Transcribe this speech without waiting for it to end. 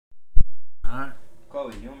Alright.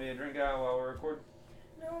 Chloe, you want me to drink out while we're recording?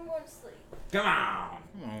 No, I'm going to sleep. Come on!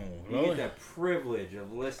 You Chloe. get the privilege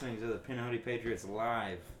of listening to the Pinhoti Patriots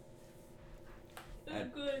live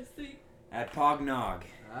I'm going to sleep. at Pog Nog.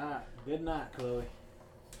 Alright. Good night, Chloe.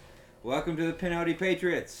 Welcome to the Pinhoti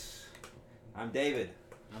Patriots. I'm David.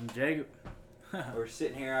 I'm Jacob. We're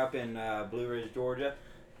sitting here up in Blue Ridge, Georgia,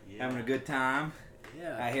 Yeah. having a good time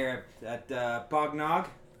Yeah. out here at Pog Nog.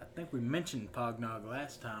 I think we mentioned Pog Nog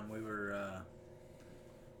last time we were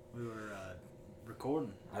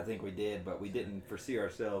recording. I think we did, but we didn't foresee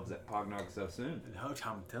ourselves at Pog Nog so soon.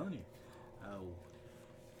 I'm telling you. Oh,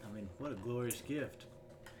 I mean, what a glorious gift.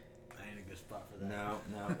 That ain't a good spot for that. No,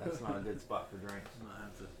 that's not a good spot for drinks. I might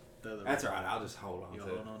have to throw the That's alright, I'll just hold on You to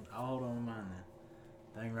hold it. on. I'll hold on to mine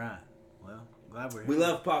then. Dang right. Well, glad we're here. We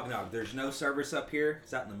love Pog Nog. There's no service up here.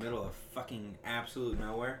 It's out in the middle of fucking absolute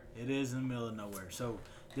nowhere. It is in the middle of nowhere. So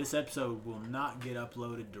this episode will not get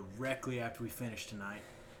uploaded directly after we finish tonight,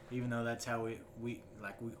 even though that's how we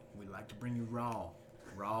like to bring you raw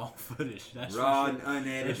footage. That's Raw for and sure.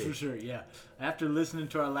 unedited. That's for sure. Yeah. After listening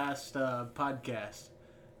to our last podcast,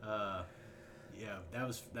 yeah, that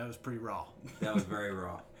was pretty raw. That was very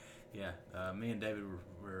raw. Yeah. Me and David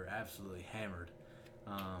were absolutely hammered.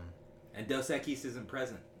 And Dos Equis isn't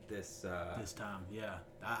present this Time, yeah.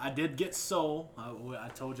 I did get Soul. I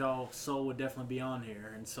told y'all Soul would definitely be on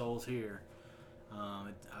here, and Soul's here.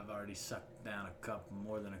 I've already sucked down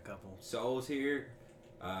more than a couple. Soul's here.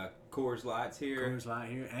 Coors Light's here. Coors Light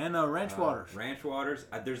here, and Ranch Waters. Ranch Waters.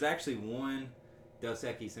 There's actually one Dos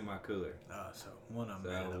Equis in my cooler. So one of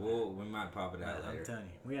them. So we might pop it out I'm later. telling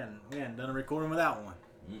you, we hadn't done a recording without one.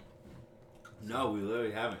 No, we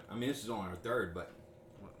literally haven't. I mean, this is only our third, but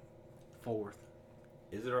Fourth.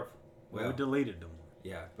 is it our? We Well, deleted them.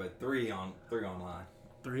 yeah, but three online.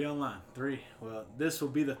 3 online. 3. Well, this will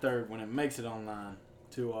be the third when it makes it online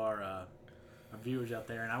to our viewers out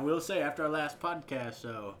there. And I will say, after our last podcast,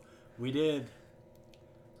 so we did.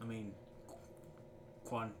 I mean,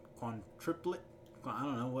 quadruplet. I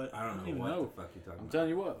don't know what. I don't even know what know. the fuck you're talking I'm about. telling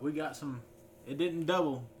you what, we got some. It didn't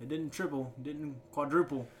double. It didn't triple. It didn't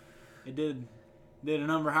quadruple. It did a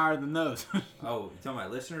number higher than those. Oh, you talking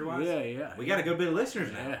about listener wise? Yeah. We got a good bit of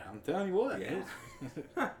listeners now. Yeah, I'm telling you what. Yeah.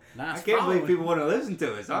 Nice I can't following. believe people want to listen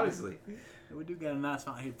to us, honestly. We do got a nice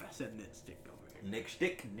following. Here, pass that net stick over here. Nick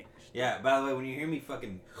Stick. Nick. Yeah, by the way, when you hear me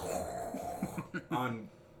fucking on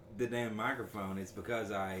the damn microphone, it's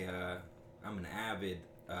because I'm an avid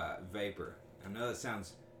vapor. I know that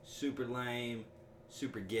sounds super lame,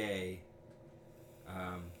 super gay,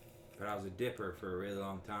 but I was a dipper for a really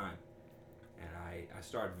long time. And I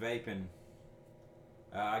started vaping,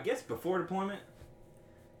 I guess before deployment,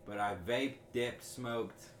 but I vaped, dipped,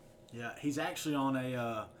 smoked. Yeah, he's actually on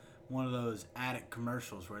a one of those addict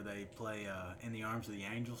commercials where they play "In the Arms of the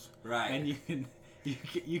Angels," Right. and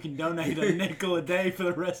you can donate a nickel a day for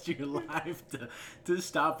the rest of your life to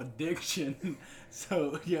stop addiction.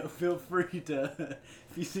 So yeah, feel free to,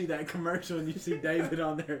 if you see that commercial and you see David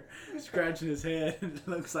on there scratching his head, it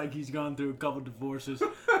looks like he's gone through a couple divorces,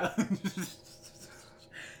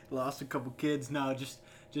 lost a couple kids. No,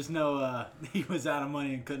 just know he was out of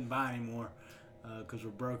money and couldn't buy anymore because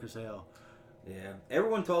we're broke as hell. Yeah,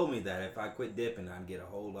 everyone told me that if I quit dipping, I'd get a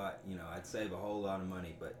whole lot, I'd save a whole lot of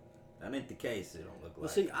money, but that ain't the case, it don't look like. Well,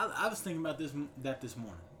 see, I was thinking about this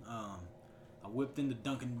morning. I whipped into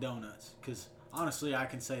Dunkin' Donuts because honestly, I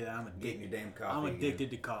can say that I'm addicted. Getting your damn coffee. I'm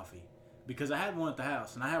addicted to coffee because I have one at the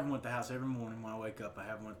house, and I have one at the house every morning when I wake up. I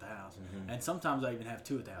have one at the house, and sometimes I even have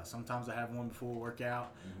 2 at the house. Sometimes I have one before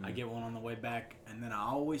workout. I get one on the way back, and then I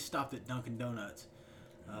always stopped at Dunkin' Donuts.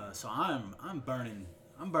 So I'm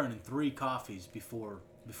burning 3 coffees before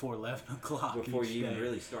 11 o'clock Before each you even day.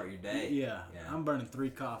 really start your day. Yeah, I'm burning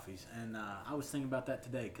 3 coffees, and I was thinking about that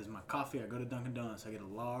today because my coffee, I go to Dunkin' Donuts, I get a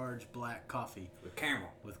large black coffee With caramel.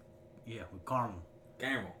 with caramel.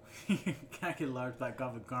 Caramel. Can I get a large black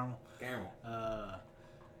coffee with caramel? Caramel.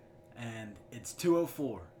 And it's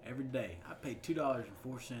 $2.04 every day. I pay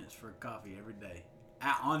 $2.04 for a coffee every day,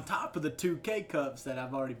 on top of the 2 K-cups that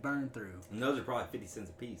I've already burned through. And those are probably 50 cents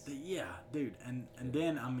a piece. Yeah, dude. And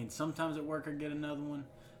then, I mean, sometimes at work I get another one.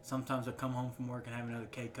 Sometimes I come home from work and have another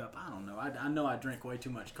K-cup. I don't know. I know I drink way too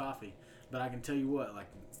much coffee, but I can tell you what, like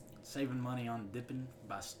saving money on dipping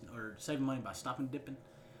saving money by stopping dipping.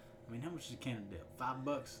 I mean, how much is a can of dip? $5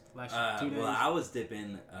 last 2 days? Well, I was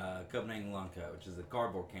dipping Copenhagen Blanco, which is a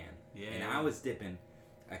cardboard can. Yeah. And I was dipping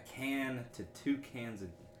a can to 2 cans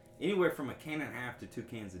anywhere from a can and a half to 2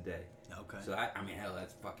 cans a day. Okay. So I mean, hell,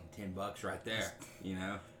 that's fucking $10 right there. All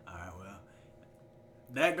right, well,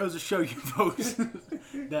 that goes to show you, folks,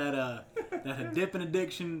 that a dipping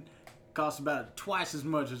addiction costs about twice as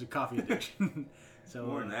much as a coffee addiction. So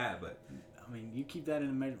More than that, but I mean, you keep that in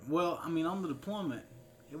the measure. Well, I mean, on the deployment,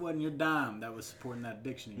 it wasn't your dime that was supporting that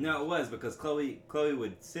addiction. no, it was because Chloe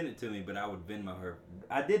would send it to me, but I would Venmo her.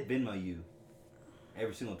 I did Venmo you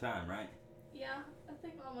every single time, right? Yeah, I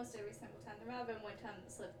think almost every single time. There might have been one time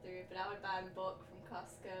that slipped through, but I would buy in bulk from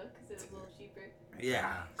Costco because it was a little cheaper.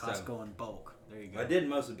 Yeah, Costco in bulk. There you go. I did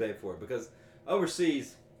mostly pay for it because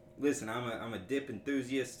overseas. Listen, I'm a dip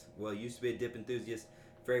enthusiast. Well, used to be a dip enthusiast.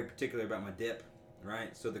 Very particular about my dip,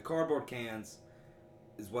 right? So the cardboard cans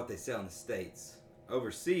is what they sell in the States.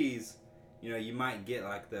 Overseas, you know, you might get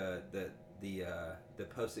like the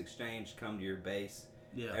post exchange come to your base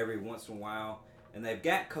every once in a while, and they've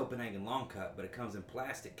got Copenhagen long cut, but it comes in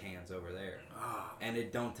plastic cans over there, and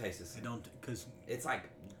it don't taste the same. It don't, because it's like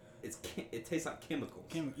it tastes like chemicals.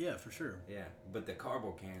 Yeah, for sure. Yeah, but the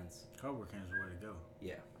cardboard cans. Cardboard cans are the way to go.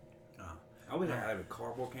 Yeah. I wish I had a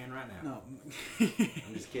cardboard can right now. No.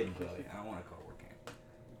 I'm just kidding, Chloe. I don't want a cardboard can.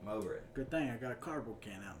 I'm over it. Good thing I got a cardboard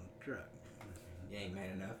can out in the truck. You ain't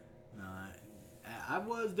man enough. No, I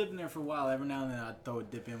was dipping there for a while. Every now and then I'd throw a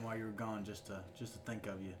dip in while you were gone just to think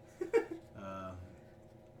of you.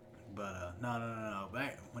 No.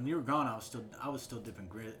 Back when you were gone, I was still dipping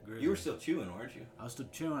Grizzly. You were still chewing, weren't you? I was still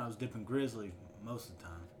chewing. I was dipping Grizzly most of the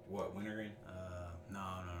time. What, wintergreen? No,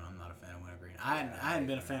 I'm not a fan of wintergreen. I hadn't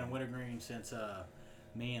been a fan of wintergreen since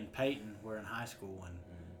me and Peyton were in high school,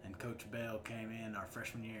 and Coach Bell came in our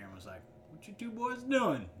freshman year and was like, "What you two boys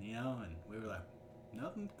doing?" You know, and we were like,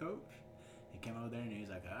 "Nothing, Coach." He came over there and he was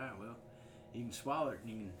like, "All right, well, you can swallow it. And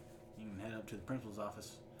you can head up to the principal's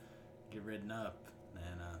office, get ridden up."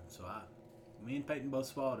 And so me and Peyton both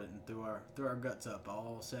swallowed it and threw our guts up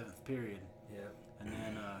all 7th period. Yeah. And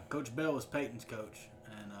then Coach Bell was Peyton's coach,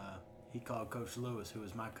 and he called Coach Lewis, who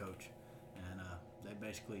was my coach, and they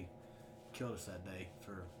basically killed us that day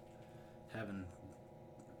for having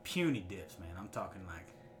puny dips, man. I'm talking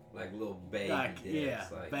like little baby dips. Yeah,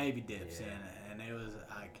 baby dips, yeah. and it was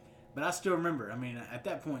like, but I still remember. I mean, at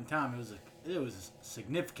that point in time, it was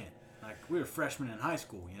significant. Like we were freshmen in high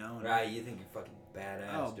school, you know. Right, you think you're fucking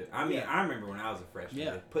badass, dude. I mean, yeah. I remember when I was a freshman,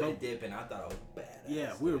 Yeah, put a dip in, I thought I was badass.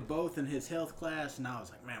 Yeah, we were both in his health class, and I was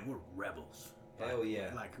like, man, we're rebels. Hell yeah.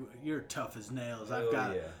 Like you're tough as nails. Hell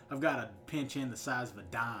I've got a pinch in the size of a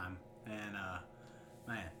dime, and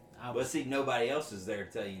man, But see, nobody else is there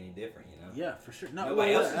to tell you any different, you know. Yeah, for sure.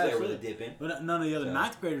 Nobody else is there with a dip in. But none of the other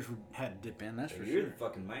ninth graders had a dip in. That's for You're sure. the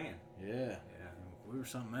fucking man. Yeah. We were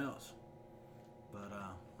something else. But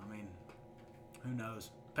I mean, who knows?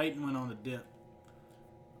 Peyton went on the dip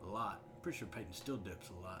a lot. Pretty sure Peyton still dips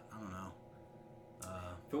a lot. I don't know.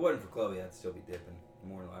 If it wasn't for Chloe, I'd still be dipping,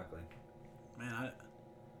 more than likely. Man,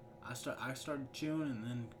 I started chewing and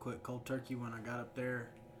then quit cold turkey when I got up there.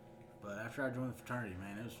 But after I joined the fraternity,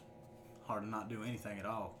 man, it was hard to not do anything at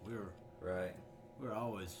all. We were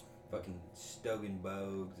always fucking stoking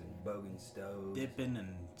bogues and bogan stoves. dipping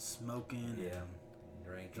and smoking. Yeah. And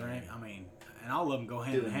Drinking. I mean, and all of them go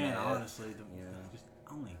hand in Doing hand, that. honestly. Yeah. Just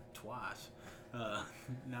only twice. No,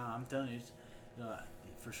 I'm telling you, it's,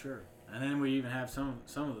 for sure. And then we even have some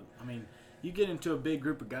of the. I mean, you get into a big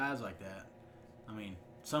group of guys like that. I mean,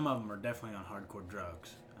 some of them are definitely on hardcore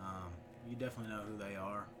drugs. You definitely know who they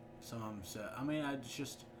are. Some of them say, I mean, I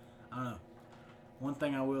don't know. One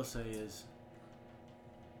thing I will say is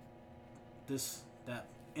that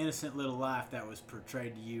innocent little life that was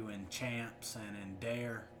portrayed to you in Champs and in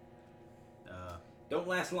Dare. Don't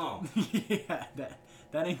last long. Yeah, that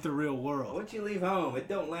ain't the real world. Once you leave home, it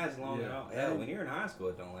don't last long at all. Hell, when you're in high school,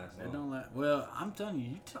 it don't last long. It don't last. Well, I'm telling you,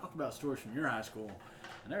 you talk about stories from your high school,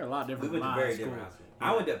 and they're a lot different. We went to very school. different high school.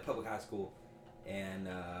 I went to a public high school, and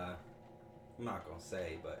I'm not gonna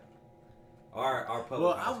say, but our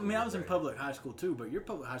public. high school I was in very- public high school too, but your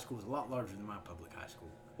public high school was a lot larger than my public high school.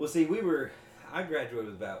 Well, see, I graduated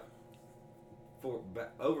with about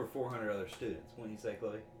over 400 other students. When you say,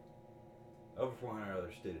 Chloe? Over 400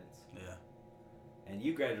 other students. Yeah. And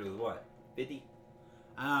you graduated with what? 50?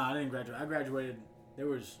 I didn't graduate. I graduated. There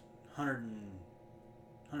was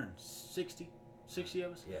 160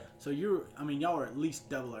 of us. Yeah. So y'all were at least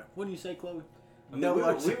double our. What do you say, Chloe? I mean, Double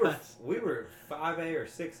our size. we were 5A or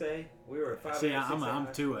 6A. We were 5A See, or 6A. I'm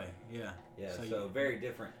 2A. Yeah. Yeah, so you, very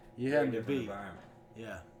different. You very had to different be. environment.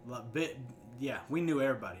 Yeah. We knew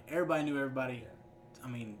everybody. Everybody knew everybody. Yeah. I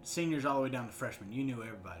mean, seniors all the way down to freshmen. You knew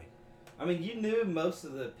everybody. I mean, you knew most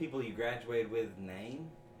of the people you graduated with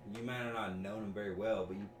name. You might have not known them very well,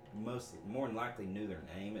 but you more than likely knew their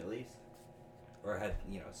name at least, or had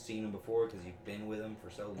seen them before because you've been with them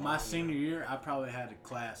for so long. My senior year, I probably had a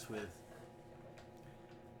class with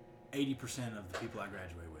 80% of the people I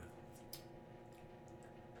graduated with.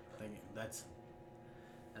 think that's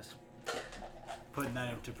putting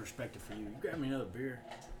that into perspective for you. You grab me another beer.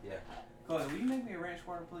 Yeah. Chloe, will you make me a ranch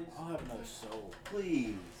water, please? I'll have another soul.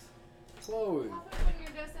 Please. Chloe. Pop open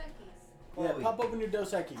your Dos Equis. Yeah, Chloe. pop open your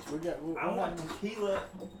Dos Equis. I want tequila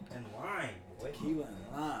and lime, boy. Tequila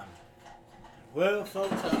and lime. Well,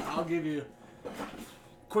 folks, I'll give you a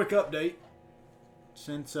quick update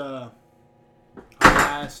since our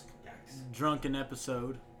last drunken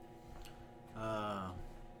episode.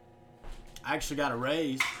 I actually got a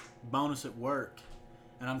raise, bonus at work,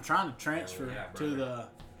 and I'm trying to transfer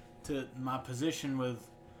to my position with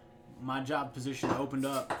my job position opened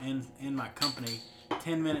up in my company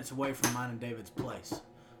 10 minutes away from mine and David's place.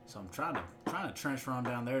 So I'm trying to transfer on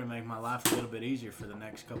down there to make my life a little bit easier for the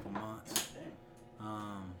next couple months.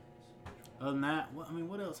 Other than that,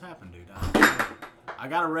 what else happened, dude? I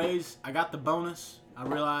got a raise. I got the bonus. I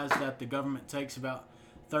realized that the government takes about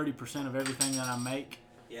 30% of everything that I make.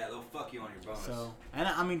 Yeah, they'll fuck you on your bonus. So,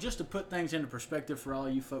 and just to put things into perspective for all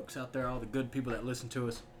you folks out there, all the good people that listen to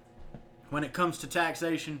us, when it comes to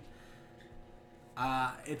taxation,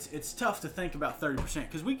 it's tough to think about 30%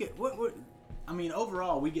 because we get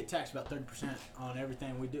overall we get taxed about 30% on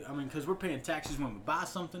everything we do. Because we're paying taxes when we buy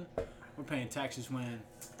something. We're paying taxes when...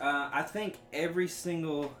 I think every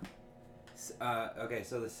single... okay,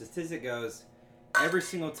 so the statistic goes, every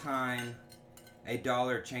single time a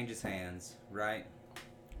dollar changes hands, right?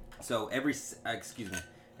 So every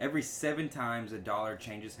 7 times a dollar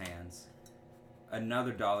changes hands,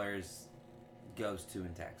 another dollar goes to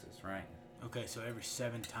in taxes, right? Okay, so every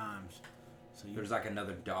 7 times. So there's like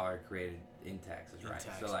another dollar created in taxes, right?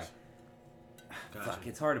 Taxes. So like, Gotcha. fuck,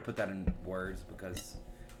 it's hard to put that in words because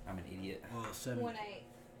I'm an idiot. Well, 7. 1/8.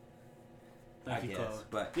 Thank you, guess, Chloe.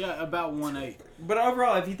 but yeah, about 1/8. But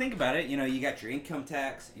overall, if you think about it, you got your income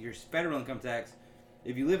tax, your federal income tax.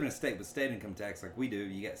 If you live in a state with state income tax like we do,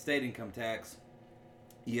 you got state income tax.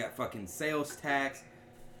 You got fucking sales tax.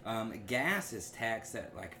 Gas is taxed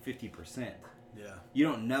at like 50%. Yeah. You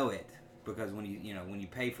don't know it because when you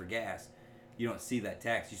pay for gas, you don't see that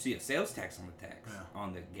tax. You see a sales tax on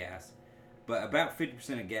on the gas. But about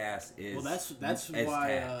 50% of gas is well, that's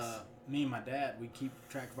why me and my dad, we keep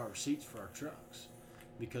track of our receipts for our trucks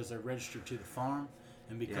because they're registered to the farm,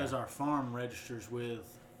 and because our farm registers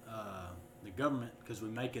with the government, because we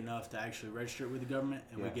make enough to actually register it with the government,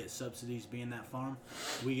 and we get subsidies being that farm,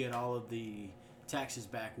 we get all of the taxes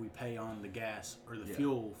back we pay on the gas or the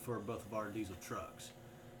fuel for both of our diesel trucks.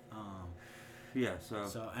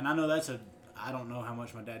 So and I know I don't know how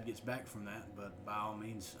much my dad gets back from that, but by all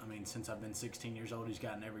means, since I've been 16 years old, he's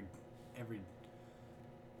gotten every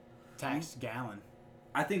taxed gallon.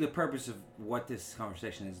 I think the purpose of what this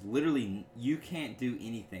conversation is, literally, you can't do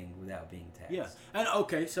anything without being taxed. Yeah, and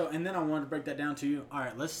okay, and then I wanted to break that down to you. All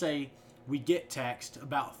right, let's say we get taxed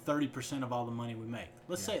about 30% of all the money we make.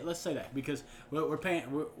 Let's say that, because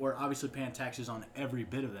we're obviously paying taxes on every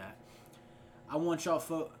bit of that. I want y'all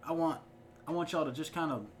to just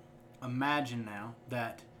kind of imagine now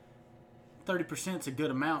that 30% is a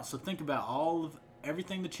good amount. So think about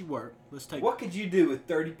everything that you work. Let's take. What could you do with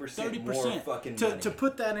 30% more fucking money? To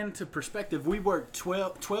put that into perspective, we work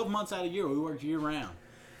 12 months out of the year. We work year round,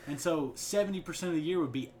 and so 70% of the year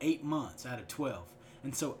would be 8 months out of 12.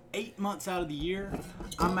 And so 8 months out of the year,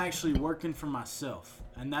 I'm actually working for myself.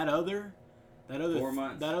 And that other 4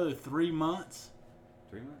 months. That other 3 months.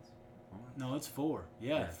 3 months. 4 months. No, it's 4.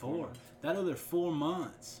 Yeah, 4. Months. That other 4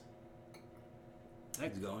 months.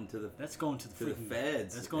 That's going to the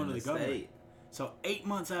feds. That's going to the government. State. So 8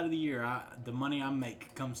 months out of the year, the money I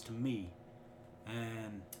make comes to me,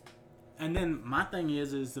 and then my thing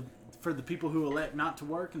is for the people who elect not to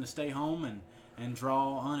work and to stay home and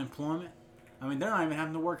draw unemployment. They're not even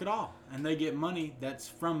having to work at all, and they get money that's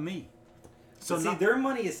from me. So their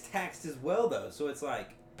money is taxed as well, though. So it's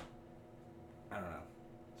like, I don't know.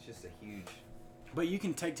 It's just a huge. But you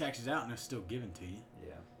can take taxes out and it's still given to you.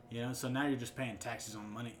 Yeah. So now you're just paying taxes on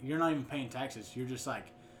money. You're not even paying taxes. You're just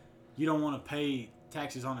like. You don't want to pay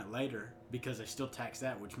taxes on it later because they still tax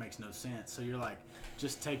that, which makes no sense. So you're like,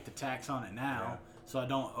 just take the tax on it now so I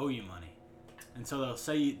don't owe you money. And so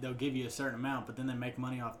they'll give you a certain amount, but then they make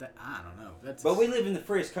money off that. I don't know. But we live in the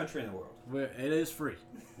freest country in the world. It is free.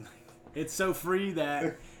 It's so free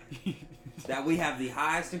that... that we have the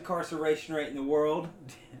highest incarceration rate in the world,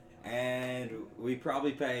 and we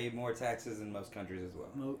probably pay more taxes than most countries as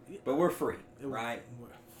well. But we're free, right? We're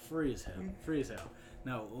free as hell. Free as hell.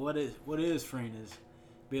 No, what is freeing is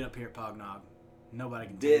being up here at Pog Nog. Nobody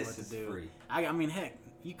can tell you what to do. This is free. Heck,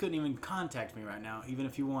 you couldn't even contact me right now, even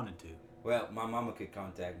if you wanted to. Well, my mama could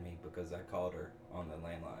contact me because I called her on the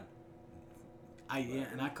landline.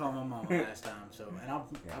 And I called my mama last time, so and I'll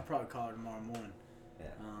probably call her tomorrow morning. Yeah.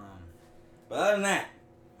 But other than that,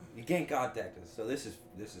 you can't contact us. So this is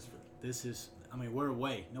free. This is. I mean, we're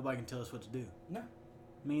away. Nobody can tell us what to do. No.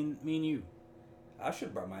 Me and you. I should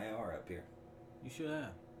have brought my AR up here. You should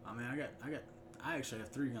have. I mean, I actually have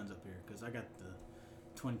 3 guns up here because I got the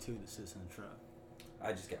 22 that sits in the truck.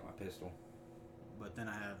 I just got my pistol. But then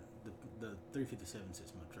I have the 357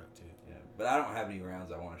 sits in my truck too. Yeah, but I don't have any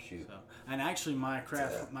rounds I want to shoot. So, and actually, my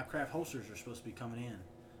craft holsters are supposed to be coming in.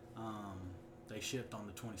 They shipped on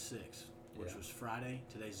the 26th, which was Friday.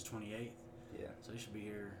 Today's the 28th. Yeah. So they should be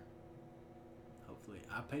here. Hopefully,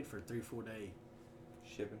 I paid for a 3-4 day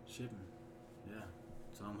shipping. Yeah.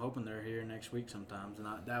 So I'm hoping they're here next week sometimes. And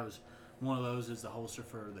that was one of those is the holster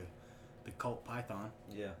for the Colt Python.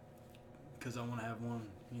 Yeah. Because I want to have one,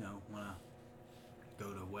 when I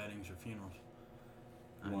go to weddings or funerals.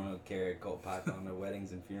 You want to carry a Colt Python to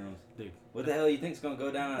weddings and funerals? Dude. What the hell you think's going to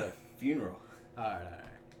go down at a funeral? All right.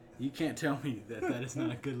 You can't tell me that is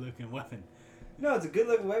not a good-looking weapon. No, it's a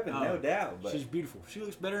good-looking weapon, no doubt. But she's beautiful. She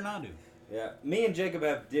looks better than I do. Yeah. Me and Jacob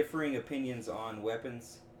have differing opinions on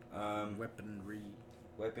weapons.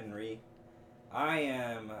 Weaponry. I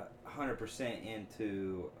am 100%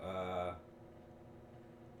 into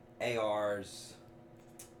ARs,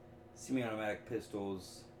 semi-automatic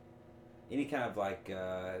pistols, any kind of like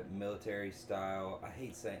military style. I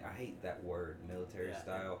hate that word, military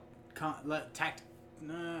style. Combat.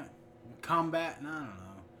 No, I don't know.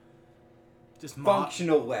 Just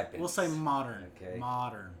functional weapons. We'll say modern. Okay.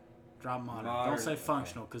 Modern. Drop modern. Don't say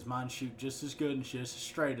functional because mine shoot just as good and just as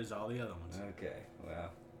straight as all the other ones. Okay. Well,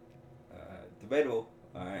 debatable.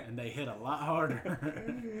 All right. And they hit a lot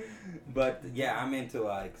harder. But yeah, I'm into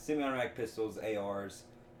like semi-automatic pistols, ARs.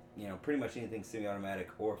 Pretty much anything semi-automatic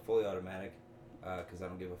or fully automatic, because I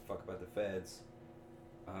don't give a fuck about the feds.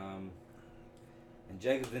 And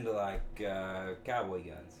Jacob's into like cowboy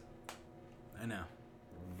guns. I know.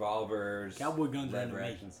 Revolvers. Cowboy guns are into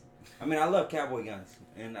me. I mean, I love cowboy guns,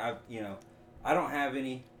 and I don't have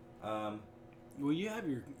any. Well, you have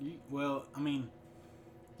your.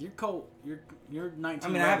 Your Colt, your 1911. I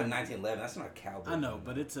mean, I have a 1911. That's not a cowboy. I know, gun,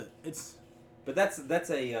 but though. it's a. But that's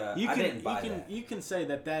a. I didn't buy that. You can say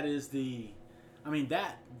that is the. I mean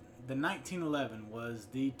the 1911 was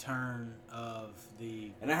the turn of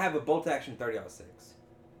the. And I have a bolt action 30-06.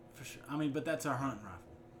 For sure. I mean, but that's our hunting rifle.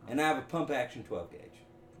 And I have a pump action 12 gauge.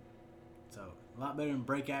 So a lot better than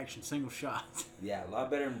break action single shots. Yeah, a lot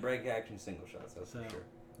better than break action single shots. That's for sure.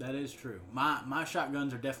 That is true. My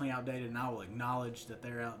shotguns are definitely outdated, and I will acknowledge that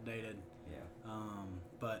they're outdated. Yeah.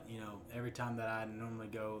 But every time that I normally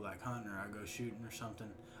go like hunting or I go shooting or something,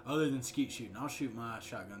 other than skeet shooting, I'll shoot my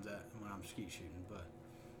shotguns when I'm skeet shooting. But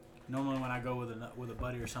normally when I go with a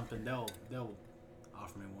buddy or something, they'll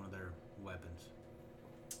offer me one of their weapons.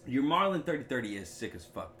 Your Marlin 3030 is sick as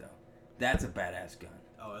fuck though. That's a badass gun.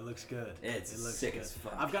 Oh, it looks good. It looks sick as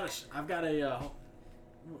fuck. I've got a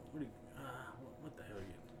what the hell are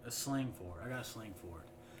you? A sling for it. I got a sling for it,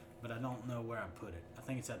 but I don't know where I put it. I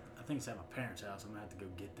think it's at my parents' house. I'm gonna have to go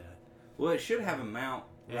get that. Well, it should have a mount.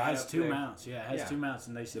 It has 2 mounts. Yeah, it has 2 mounts,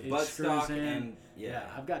 and it screws in. And,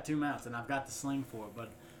 I've got 2 mounts, and I've got the sling for it,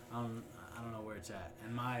 but I don't know where it's at.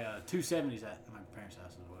 And my 270's at my parents'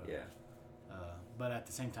 house as well. Yeah. But at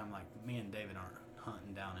the same time, like me and David aren't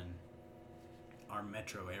hunting down in our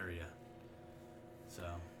metro area, so.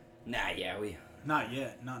 Not yet. Not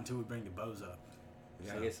until we bring the bows up.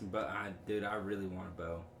 Yeah, I get some bow. Dude, I really want a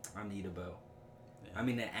bow. I need a bow. Yeah. I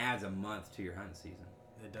mean, it adds a month to your hunting season.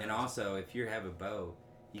 It does. And also, if you have a bow,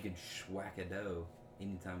 you can schwack a doe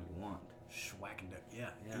anytime you want. Schwacking doe. Yeah.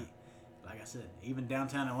 Like I said, even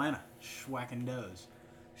downtown Atlanta, schwacking does.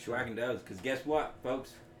 Schwacking does, because guess what,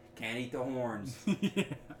 folks? Can't eat the horns. Yeah.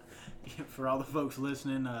 For all the folks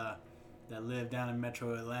listening that live down in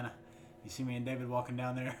metro Atlanta, you see me and David walking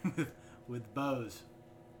down there with bows.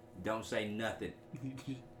 Don't say nothing.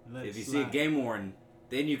 If you slide. see a game warden,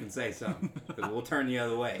 then you can say something, because we'll turn the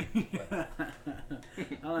other way. I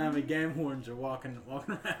don't know how many game wardens are walking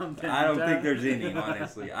around down I don't think there's any,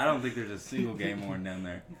 honestly. I don't think there's a single game warden down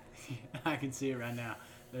there. I can see it right now.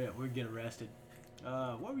 We'd get arrested.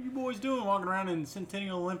 What were you boys doing walking around in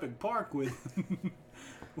Centennial Olympic Park with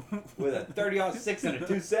with a 30-06 and a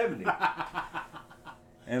 270?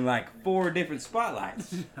 And like 4 different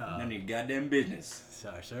spotlights. None of your goddamn business.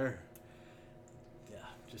 Sorry, sir. Yeah,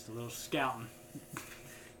 just a little scouting.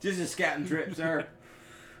 Just a scouting trip, sir.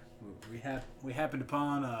 We happened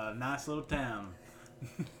upon a nice little town.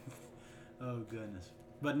 Oh goodness.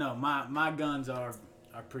 But no, my guns are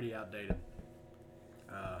pretty outdated.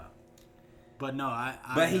 But no,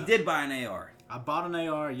 But he did buy an AR. I bought an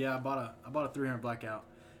AR. Yeah, I bought a 300 Blackout,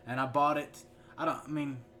 and I bought it. I'm It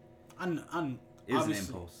was an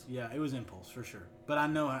obviously, impulse. Yeah, it was impulse for sure. But I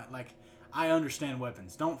know I understand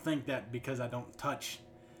weapons. Don't think that because I don't touch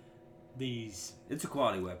these. It's a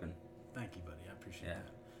quality weapon. Thank you, buddy. I appreciate Yeah. that.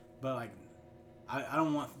 But like, I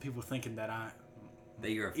don't want people thinking that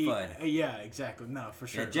That you're a FUD. Yeah, exactly. No, for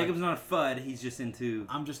sure. Yeah, Jacob's not a FUD. He's just into.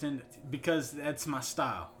 I'm just in because that's my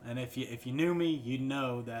style, and if you knew me, you'd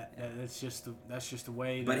know that that's just the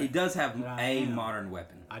way. But he does have a am. modern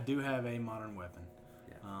weapon. I do have a modern weapon.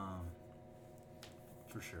 Yeah.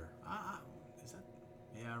 For sure. Is that?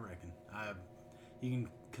 Yeah, I reckon. You can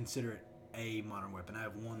consider it a modern weapon. I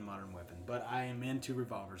have one modern weapon, but I am into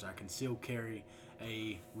revolvers. I can still carry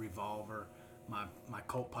a revolver. My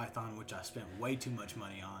Colt Python, which I spent way too much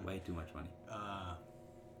money on. Way too much money.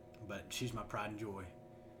 But she's my pride and joy.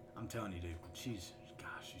 I'm telling you, dude. She's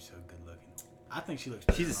so good looking. I think she looks.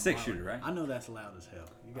 She's a 6-shooter, right? I know that's loud as hell.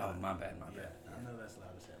 You got my bad. Yeah, I know that's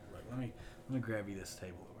loud as hell. Look, let me grab you this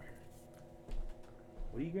table over here.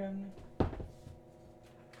 What are you grabbing me?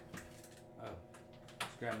 Oh,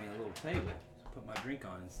 just grab me a little table to put my drink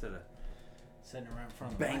on instead of Sitting right in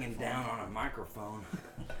front of banging down on a microphone.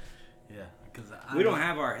 Yeah, because we don't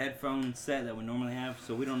have our headphone set that we normally have,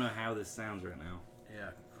 so we don't know how this sounds right now.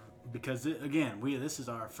 Yeah, because this is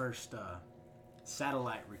our first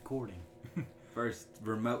satellite recording. First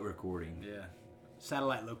remote recording. Yeah,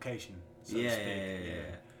 satellite location. So to speak.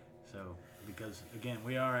 Yeah. So because again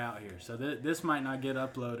we are out here, so this might not get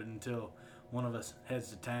uploaded until one of us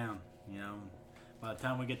heads to town. You know, by the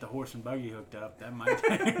time we get the horse and buggy hooked up, that might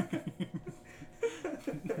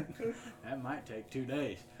that might take 2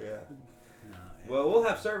 days. Yeah. Well, we'll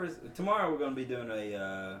have service tomorrow. We're going to be doing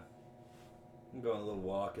I'm going a little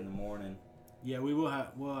walk in the morning. Yeah, we will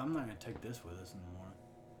have. Well, I'm not going to take this with us in the morning.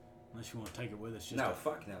 Unless you want to take it with us.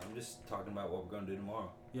 Fuck no. I'm just talking about what we're going to do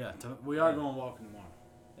tomorrow. Yeah, we are going walking tomorrow.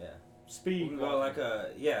 Yeah. Speed. We're going to go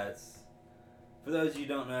it's, for those of you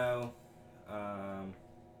who don't know,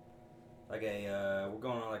 we're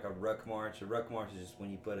going on like a ruck march. A ruck march is just when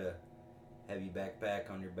you put a heavy backpack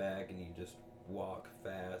on your back and you just walk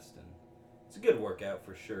fast, and it's a good workout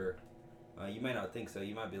for sure. You may not think so.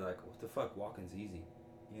 You might be like, what the fuck, walking's easy,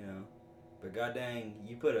 you know? But god dang,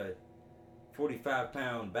 you put a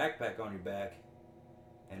 45-pound backpack on your back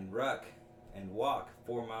and ruck and walk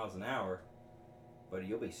 4 miles an hour, but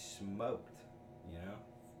you'll be smoked, you know?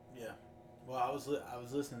 Yeah. Well, I was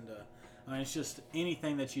listening to. I mean, it's just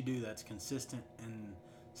anything that you do that's consistent and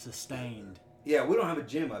sustained. Yeah, we don't have a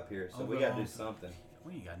gym up here, so we got to do something.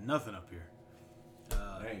 We ain't got nothing up here.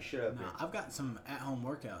 There ain't shit up here. I've got some at-home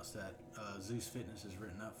workouts that Zeus Fitness has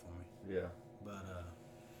written up for me. Yeah. But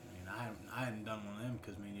I mean, I hadn't done one of them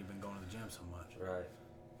because you've been going to the gym so much. Right.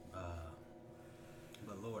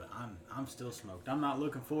 But Lord, I'm still smoked. I'm not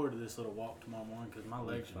looking forward to this little walk tomorrow morning because my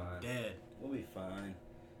legs are dead. We'll be fine.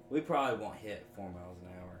 We probably won't hit 4 miles an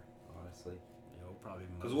hour, honestly. Yeah, we'll probably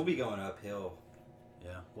because we'll be going uphill.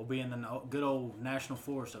 Yeah, we'll be in the good old national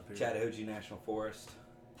forest up here. Chattahoochee National Forest.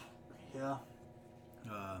 Yeah.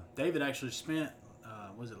 David actually spent,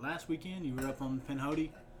 was it last weekend? You were up on Pinhoti?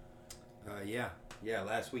 Yeah.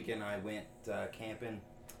 Last weekend I went camping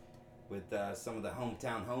with some of the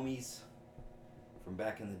hometown homies from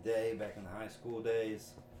back in the day, back in the high school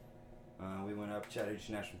days. We went up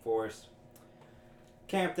Chattahoochee National Forest,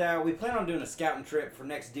 camped out. We plan on doing a scouting trip for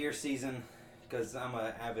next deer season because I'm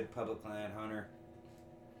an avid public land hunter.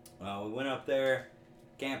 We went up there,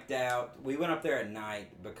 camped out. We went up there at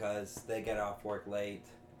night because they got off work late,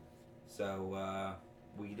 so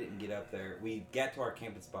we didn't get up there. We got to our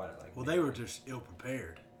camping spot at Well, they were just ill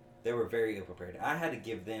prepared. They were very ill prepared. I had to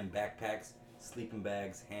give them backpacks, sleeping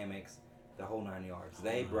bags, hammocks, the whole 9 yards.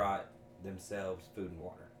 They brought themselves food and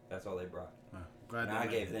water. That's all they brought. And I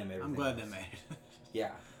gave them everything. I'm glad else. they made it.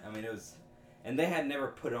 Yeah, I mean it was, and they had never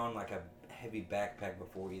put on like a heavy backpack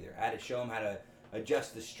before either. I had to show them how to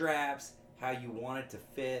adjust the straps, how you want it to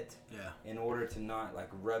fit, in order to not like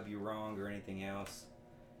rub you wrong or anything else.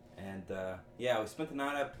 And we spent the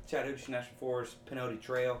night up Chattahoochee National Forest, Pinhoti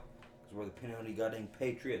Trail, because we're the Pinhoti goddamn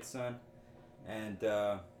Patriot, son. And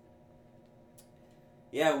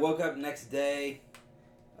woke up next day,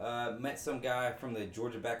 met some guy from the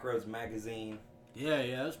Georgia Backroads magazine.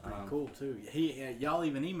 Yeah, that's pretty cool too. Y'all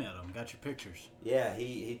even emailed him, got your pictures. Yeah,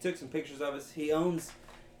 he took some pictures of us.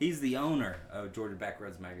 He's the owner of Georgia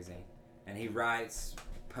Backroads magazine, and he writes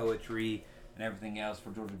poetry and everything else for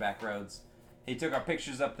Georgia Backroads. He took our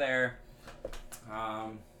pictures up there,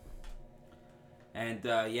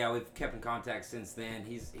 we've kept in contact since then.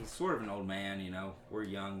 He's sort of an old man, you know. We're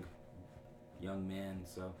young men,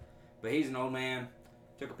 so, but he's an old man.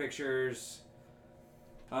 Took our pictures.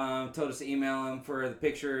 Told us to email him for the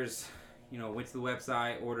pictures. You know, went to the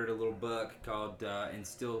website, ordered a little book called "In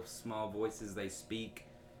Still Small Voices They Speak."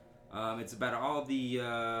 It's about all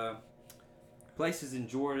the places in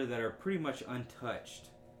Georgia that are pretty much untouched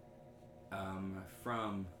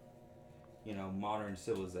from, you know, modern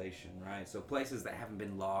civilization, right? So places that haven't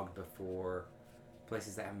been logged before,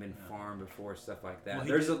 places that haven't been farmed before, stuff like that. Well,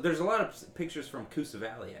 there's a lot of pictures from Coosa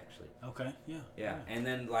Valley, actually. Okay, yeah. And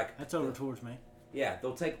then like that's over towards me. Yeah,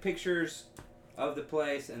 they'll take pictures of the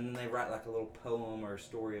place and then they write like a little poem or a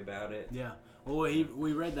story about it. Yeah. Well,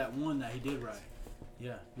 we read that one that he did write.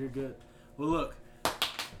 Yeah, you're good. Well, look,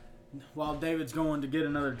 while David's going to get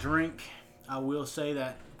another drink, I will say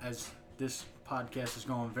that as this podcast is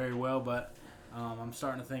going very well, but I'm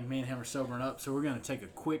starting to think me and him are sobering up, so we're going to take a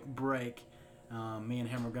quick break. Me and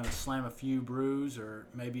him are going to slam a few brews or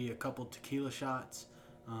maybe a couple tequila shots,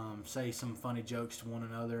 say some funny jokes to one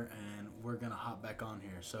another, and we're going to hop back on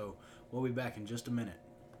here. So we'll be back in just a minute.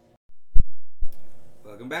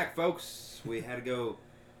 Welcome back, folks. We had to go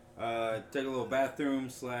take a little bathroom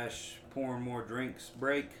 / pouring more drinks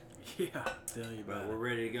break. Yeah, tell you about it. We're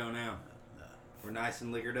ready to go now. We're nice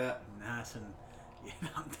and liquored up. Nice and, yeah,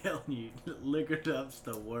 I'm telling you, liquored up's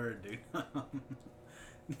the word, dude.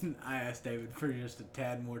 I asked David for just a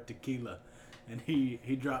tad more tequila, and he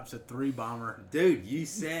drops a 3-bomber. Dude, you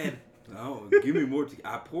said, "Oh, give me more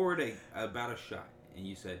tequila." I poured about a shot, and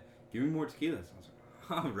you said, "Give me more tequila." So I was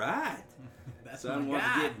like, "All right." That's Son wants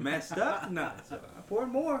to get messed up tonight, so I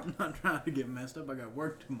poured more. I'm not trying to get messed up. I got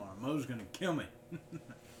work tomorrow. Mo's gonna kill me.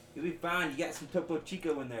 You'll be fine. You got some Topo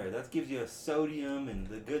Chico in there. That gives you a sodium and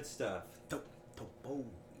the good stuff. Topo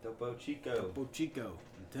Chico. Topo Chico.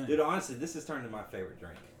 Dude, honestly, this has turned into my favorite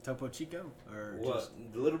drink. Topo Chico? Or just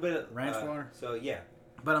a little bit of ranch water? So, yeah.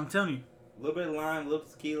 But I'm telling you. A little bit of lime, a little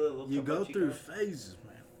tequila, a little you Topo go Chico. through phases,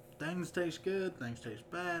 man. Things taste good, things taste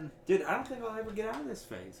bad. Dude, I don't think I'll ever get out of this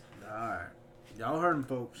phase. Alright. Y'all heard him,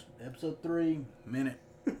 folks. Episode 3, minute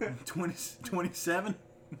 27.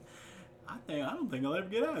 I don't think I'll ever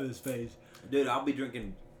get out of this phase. Dude, I'll be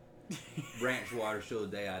drinking ranch water till the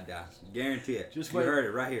day I die. Guarantee it. Just you wait, heard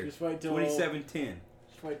it right here. Just wait till 2710.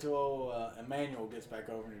 Just wait till Emmanuel gets back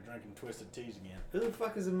over and you're drinking Twisted Teas again. Who the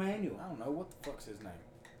fuck is Emmanuel? I don't know. What the fuck's his name?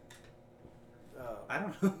 I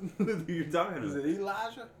don't know who you're talking about. Is it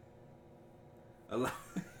Elijah?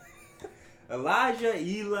 Elijah,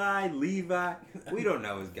 Eli, Levi. We don't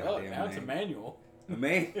know his goddamn name. Now it's Emmanuel.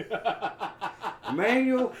 Emmanuel?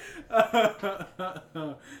 I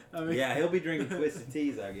mean, yeah, he'll be drinking Twisted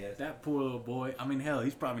Teas, I guess. That poor little boy. I mean, hell,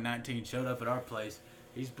 he's probably 19, showed up at our place.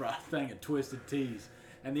 He's brought a thing of Twisted Teas.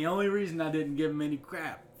 And the only reason I didn't give him any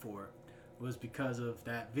crap for it was because of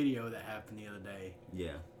that video that happened the other day.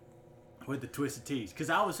 Yeah. With the Twisted Teas. Because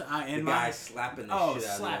the guy slapping the shit out of the other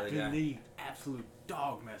guy. slapped the absolute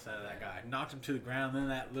dog mess out of that guy. Knocked him to the ground. Then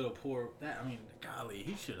that little golly,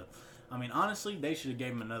 he should have. I mean, honestly, they should have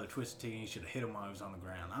gave him another Twisted Tea and he should have hit him while he was on the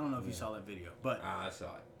ground. I don't know if you saw that video, but I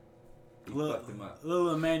saw it. He fucked him up.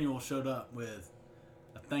 Little Emmanuel showed up with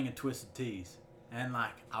a thing of Twisted Teas, and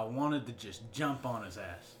like I wanted to just jump on his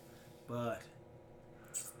ass, but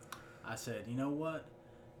I said, you know what?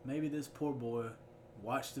 Maybe this poor boy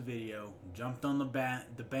watched the video, jumped on the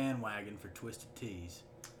bandwagon for Twisted Teas.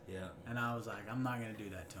 Yeah. And I was like, I'm not going to do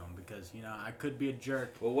that to him because, you know, I could be a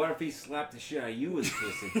jerk. Well, what if he slapped the shit out of you with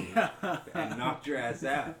Twisted Tea and knocked your ass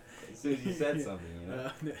out as soon as you said something, you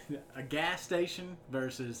know? A gas station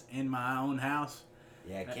versus in my own house.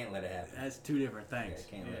 Yeah, I can't let it happen. That's two different things. Yeah, I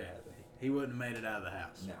can't let it happen. He wouldn't have made it out of the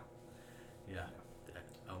house. No. Yeah.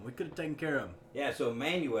 No. We could have taken care of him. Yeah, so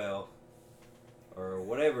Emmanuel, or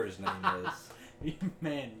whatever his name is.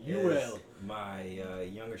 Emmanuel. Is my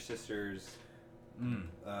younger sister's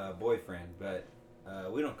boyfriend, but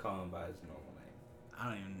we don't call him by his normal name.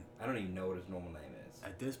 I don't even know what his normal name is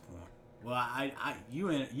at this point. Well,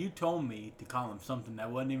 you told me to call him something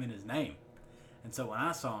that wasn't even his name, and so when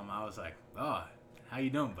I saw him, I was like, "Oh, how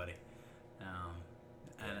you doing, buddy?"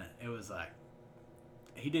 And it was like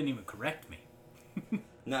he didn't even correct me.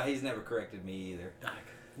 No, he's never corrected me either.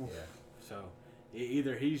 Yeah. So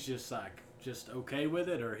either he's just okay with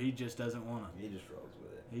it, or he just doesn't want to. He just rolls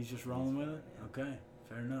with it. He's just rolling with it? Yeah. Okay,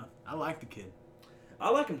 fair enough. I like the kid.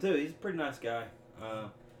 I like him too. He's a pretty nice guy.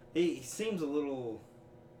 He seems a little...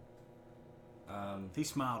 he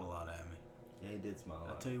smiled a lot at me. Yeah, he did smile a lot.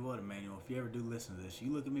 I'll tell you what, Emmanuel, if you ever do listen to this,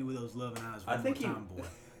 you look at me with those loving eyes one more time, boy.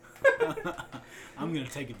 I'm going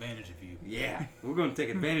to take advantage of you. Yeah, we're going to take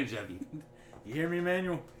advantage of you. You hear me,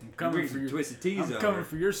 Emmanuel? I'm coming for your Twisted Teas. I'm coming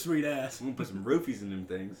for your sweet ass. I'm going to put some roofies in them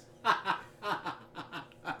things.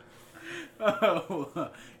 Oh,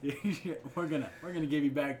 we're gonna give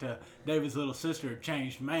you back to David's little sister, a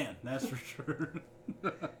changed man. That's for sure.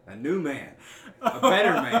 A new man, a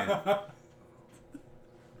better man.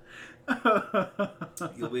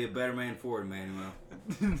 You'll be a better man for it, Emmanuel.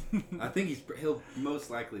 I think he'll most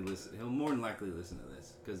likely listen. He'll more than likely listen to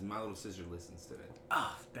this because my little sister listens to it.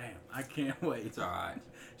 Oh, damn! I can't wait. It's all right.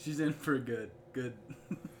 She's in for a good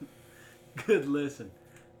listen.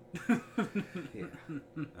 Yeah.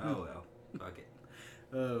 Oh well. Fuck it.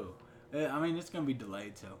 Oh, I mean it's gonna be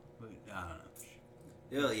delayed, so I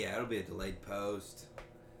don't know. Yeah, it'll be a delayed post.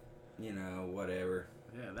 You know, whatever.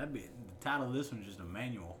 Yeah, that'd be the title of this one's just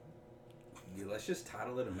Emmanuel. Yeah, let's just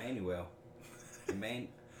title it Emmanuel.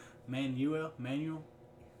 Manuel?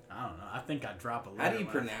 I don't know. I think I drop a letter. How do you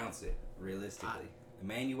pronounce it realistically?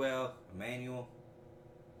 Emmanuel.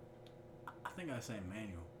 I think I say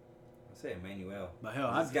Emmanuel. I say Emmanuel. But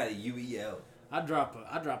hell, It's got a UEL. I drop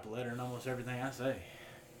a letter in almost everything I say.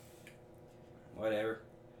 Whatever.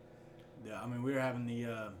 Yeah, I mean we were having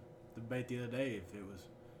the debate the other day if it was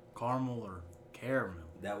caramel or caramel.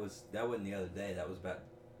 That wasn't the other day. That was about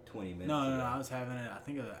 20 minutes No, ago. I was having it. I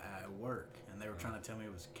think at work, and they were trying to tell me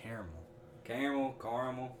it was caramel.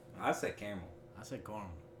 Caramel. I say caramel. I said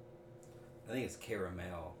caramel. I think it's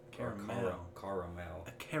caramel. Caramel. Caramel.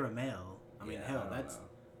 A caramel. I mean, Yeah, hell, I don't know.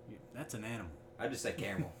 that's an animal. I just say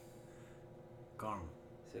caramel. Caramel.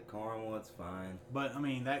 I said caramel. It's fine. But I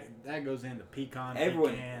mean that goes into pecan,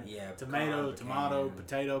 Everyone, pecan, yeah, tomato, pecan, tomato,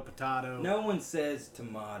 pecan. potato. No one says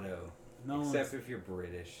tomato, No except if you're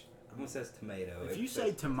British. No one says tomato. If you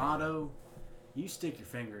say tomato, you stick your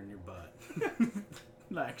finger in your butt.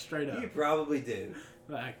 Like straight up. You probably do.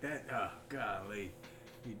 Like that. Oh golly,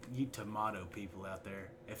 you tomato people out there.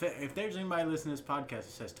 If there's anybody listening to this podcast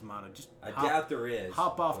that says tomato, just I doubt there is.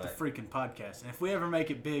 hop off the freaking podcast. And if we ever make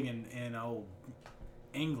it big in old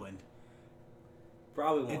England,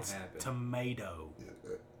 probably won't it's happen. tomato.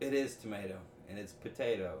 It is tomato, and it's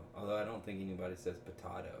potato. Although I don't think anybody says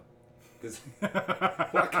potato. Because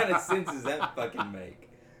what kind of sense does that fucking make?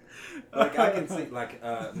 Like I can see, like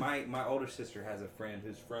my older sister has a friend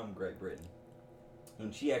who's from Great Britain,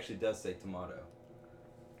 and she actually does say tomato.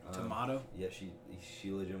 Tomato? Yeah, she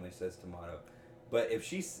legitimately says tomato. But if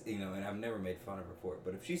she's, and I've never made fun of her for it,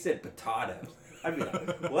 but if she said potato, I'd be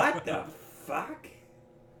like, what the fuck?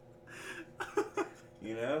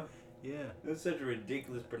 Yeah. It's such a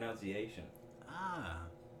ridiculous pronunciation.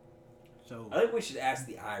 So I think we should ask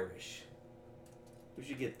the Irish. We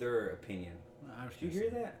should get their opinion. Did you hear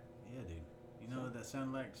that? Yeah, dude. You know what that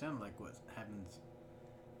sounded like? Sounded like what happens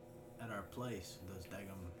at our place. Those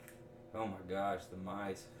daggum. Oh my gosh, the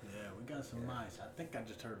mice. Yeah, we got some mice. I think I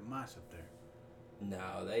just heard of mice up there.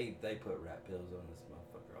 No, they put rat pills on this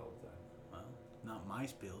motherfucker all the time. Well, not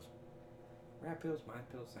mice pills. Rat pills, mice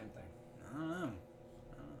pills, same thing. I don't know.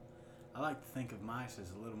 I like to think of mice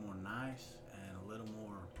as a little more nice and a little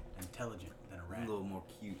more intelligent than a rat. A little more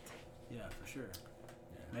cute. Yeah, for sure.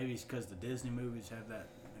 Yeah. Maybe it's because the Disney movies have that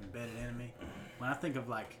embedded in me. When I think of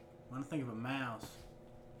a mouse,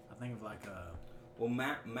 I think of like a. Well,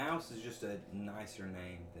 mouse is just a nicer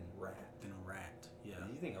name than rat. Yeah.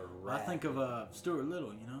 You think a Well, rat? I think of Stuart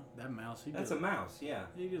Little. That mouse. That's a mouse. Yeah.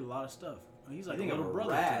 He did a lot of stuff. He's like you a think little of a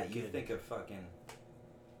brother rat, to the you kid. think of fucking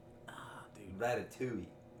Dude. Ratatouille.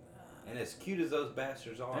 And as cute as those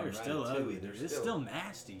bastards are, They're still ugly. It's still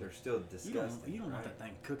nasty. They're still disgusting. You don't want that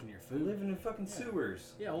thing cooking your food. Living in fucking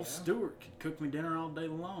sewers. Yeah, old Stuart could cook me dinner all day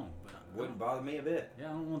long. But Wouldn't bother me a bit. Yeah,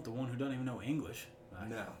 I don't want the one who doesn't even know English.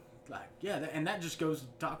 No. And that just goes to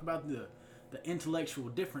talk about the intellectual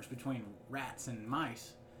difference between rats and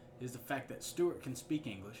mice is the fact that Stuart can speak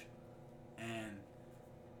English, and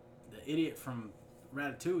the idiot from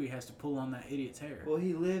Ratatouille has to pull on that idiot's hair. Well,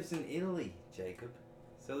 he lives in Italy, Jacob.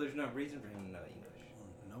 So there's no reason for him to know English.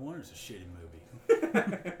 Well, no wonder it's a shitty movie.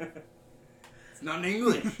 It's not in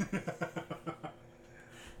English.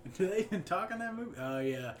 Do they even talk in that movie? Oh,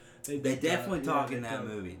 yeah. They definitely talk in that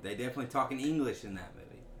movie. They definitely talk in English in that movie.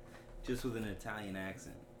 Just with an Italian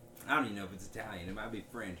accent. I don't even know if it's Italian. It might be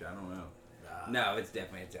French. I don't know. No, it's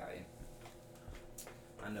definitely Italian.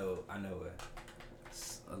 I know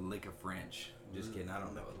a lick of French. Just kidding. I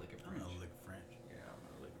don't know a lick of French. I know a lick of French. Yeah, I don't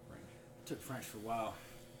know a lick of French. I took French for a while.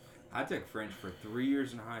 I took French for 3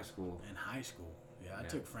 years in high school. In high school? Yeah, I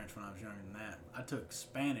took French when I was younger than that. I took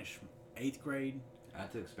Spanish 8th grade. I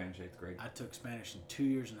took Spanish 8th grade. I took Spanish in 2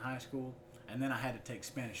 years in high school. And then I had to take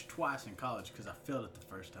Spanish twice in college because I failed it the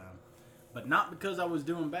first time. But not because I was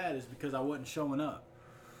doing bad, it's because I wasn't showing up.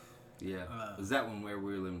 Yeah. Was that when we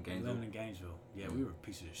were living in Gainesville? Living in Gainesville. Yeah, we were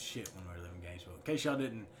pieces of shit when we were living in Gainesville. In case y'all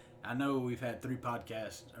didn't, I know we've had 3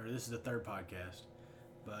 podcasts, or this is the 3rd podcast.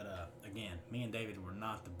 But again, me and David were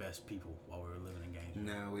not the best people while we were living in Gainesville.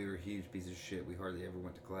 No, we were huge pieces of shit. We hardly ever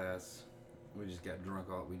went to class. We just got drunk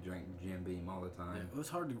we drank Jim Beam all the time. Yeah, it's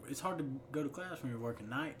hard to go to class when you're working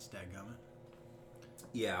nights, dadgummit.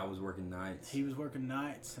 Yeah, I was working nights. He was working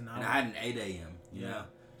nights, and I had an 8 a.m. You Yeah. know?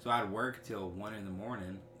 So I'd work till 1 in the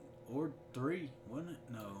morning. Or 3, wasn't it?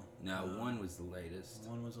 No, 1 was the latest.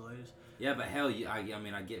 1 was the latest. Yeah, but hell, I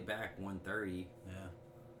mean, I get back 1:30. Yeah.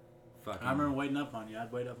 Fucking. I remember waiting up on you.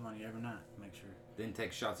 I'd wait up on you every night to make sure. Didn't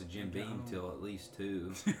take shots of Jim Beam till at least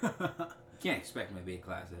 2. You can't expect me to be in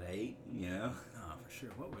class at 8, you know? Oh, for sure.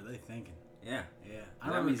 What were they thinking? Yeah. Yeah.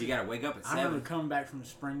 That means you gotta wake up at 7. I remember coming back from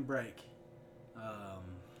spring break,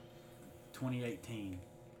 2018,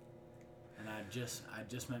 and I just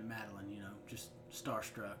met Madeline. You know, just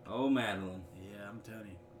starstruck. Oh, Madeline. Yeah, I'm telling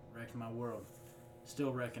you, wrecked my world.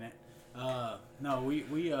 Still wrecking it. No,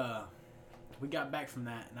 we got back from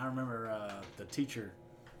that, and I remember the teacher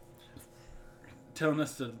telling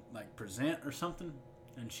us to like present or something,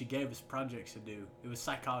 and she gave us projects to do. It was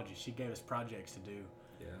psychology. She gave us projects to do.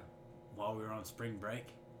 Yeah. While we were on spring break.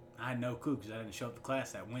 I had no clue because I didn't show up to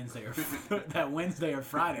class that Wednesday or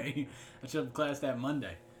Friday. I showed up to class that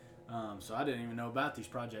Monday. So I didn't even know about these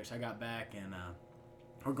projects. I got back and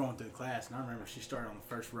we're going through the class, and I remember she started on the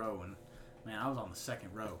first row, and man, I was on the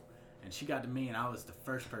second row. And she got to me, and I was the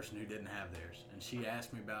first person who didn't have theirs. And she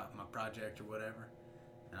asked me about my project or whatever.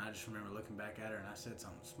 And I just remember looking back at her, and I said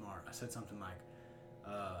something smart. I said something like,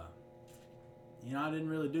 you know, I didn't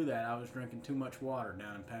really do that. I was drinking too much water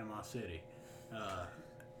down in Panama City.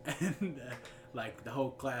 Like, the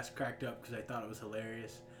whole class cracked up because they thought it was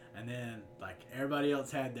hilarious. And then, like, everybody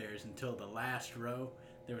else had theirs until the last row.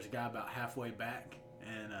 There was a guy about halfway back,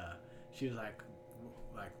 and she was like,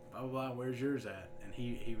 blah, blah, blah, where's yours at? And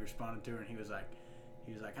he responded to her, and he was like,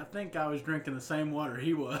 I think I was drinking the same water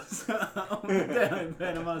he was down in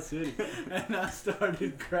Panama City. And I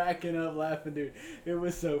started cracking up laughing, dude. It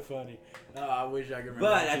was so funny. Oh, I wish I could remember.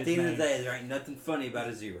 But at the end of the day, there ain't nothing funny about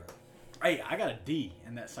a 0. Hey, I got a D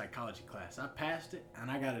in that psychology class. I passed it,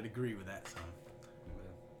 and I got a degree with that, son.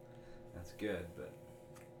 Well, that's good, but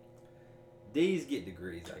D's get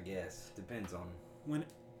degrees, I guess. Depends on... When...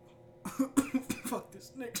 Fuck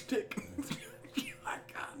this next tick. I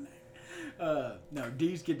got it. No,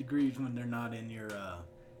 D's get degrees when they're not in your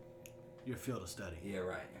field of study. Yeah,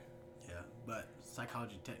 right. Yeah, but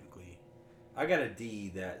psychology technically... I got a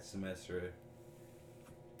D that semester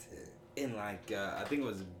in, like, I think it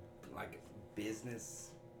was, like,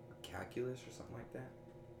 business calculus or something like that.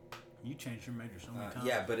 You changed your major so many times.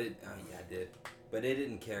 Yeah, but it... yeah, I did. But it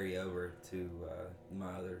didn't carry over to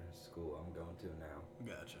my other school I'm going to now.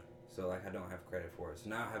 Gotcha. So, like, I don't have credit for it. So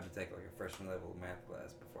now I have to take, like, a freshman level math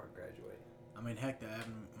class before I graduate. I mean, heck, that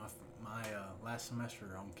happened my last semester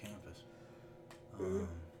on campus.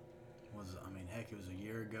 It was a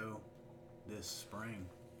year ago this spring.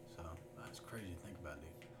 So, that's crazy to think about, dude.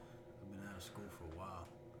 I've been out of school for a while.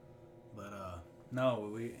 But, no,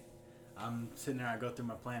 I'm sitting there, I go through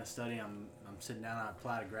my plan of study, I'm sitting down, I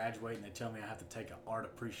apply to graduate, and they tell me I have to take an art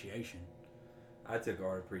appreciation. I took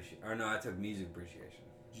art appreciation. Or no, I took music appreciation.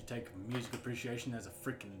 Did you take music appreciation as a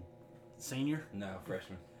freaking senior? No,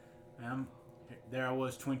 freshman. There I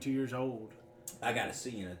was, 22 years old. I got a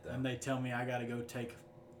C in it, though. And they tell me I got to go take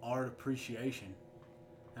art appreciation.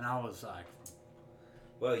 And I was like...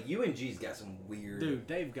 Well, UNG's got some weird... Dude,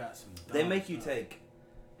 they've got some... They make you take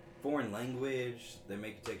foreign language. They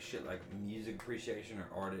make you take shit like music appreciation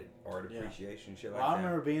or art appreciation, shit like that. I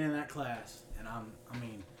remember being in that class, and I'm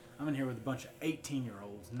in here with a bunch of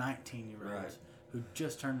 18-year-olds, 19-year-olds, Right. who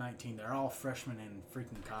just turned 19. They're all freshmen in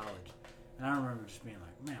freaking college. And I remember just being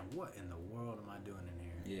like, man, what in the world am I doing in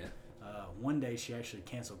here? Yeah. One day she actually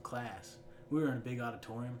canceled class. We were in a big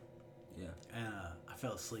auditorium. Yeah. And I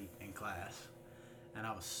fell asleep in class. And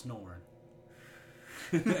I was snoring.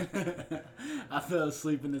 I fell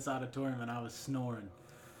asleep in this auditorium and I was snoring.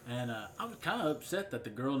 And I was kind of upset that the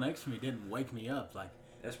girl next to me didn't wake me up. Like,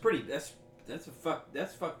 That's fucked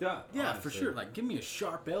up. yeah, honestly. for sure. Like, give me a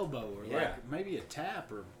sharp elbow or like maybe a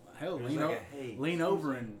tap or hell, It was lean, like hey, lean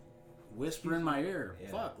over and whisper in my ear. Yeah.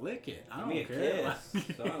 Fuck, lick it. I Give don't me a care.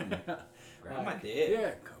 kiss, son. Grab my Like, dick.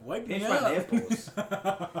 yeah, wake me Pinch up. my nipples.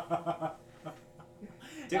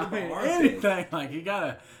 I mean, anything. Like, you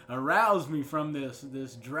gotta arouse me from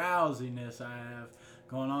this drowsiness I have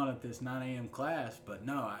going on at this 9 a.m. class. But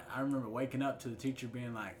no, I remember waking up to the teacher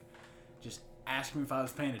being like, just asking me if I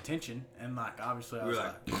was paying attention, and like obviously I was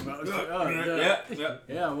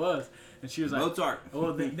yeah, I was, and she was like, Mozart.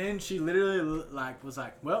 well, then she literally was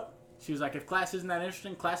like, well, she was like, if class isn't that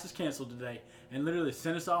interesting, class is canceled today, and literally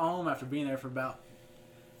sent us all home after being there for about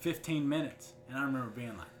 15 minutes. And I remember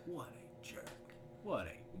being like, what a jerk. What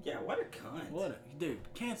a cunt. Dude,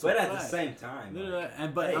 cancel But at class. the same time.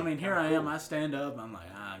 But hey, I mean, here I am. cool. I stand up. I'm like,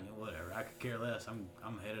 whatever. I could care less. I'm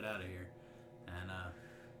headed out of here. And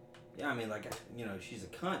yeah, I mean, like, you know, she's a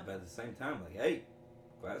cunt, but at the same time, like, hey,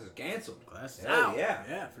 class is canceled. Class is Hell out. yeah.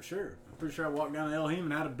 Yeah, for sure. I'm pretty sure I walked down to Elohim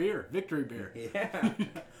and had a beer, victory beer. Yeah.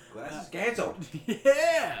 Class is canceled.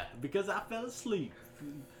 Yeah, because I fell asleep.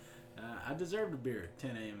 I deserved a beer at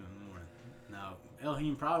 10 a.m. in the morning. No,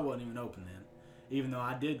 Elohim probably wasn't even open then, even though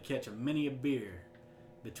I did catch a beer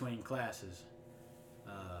between classes.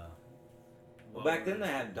 Well, back then they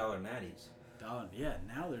had $1 natties. Yeah,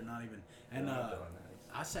 now they're not even. And $1 natties.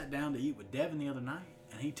 I sat down to eat with Devin the other night,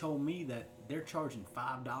 and he told me that they're charging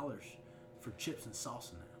 $5 for chips and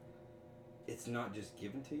salsa now. It's not just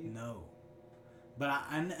given to you? No. But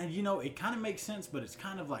and you know, it kind of makes sense, but it's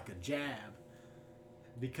kind of like a jab,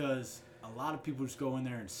 because a lot of people just go in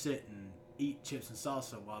there and sit and eat chips and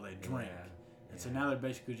salsa while they drink. And so now they're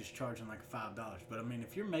basically just charging like $5. But I mean,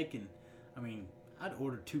 if you're making, I'd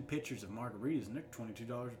order 2 pitchers of margaritas and they're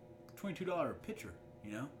 $22 a pitcher,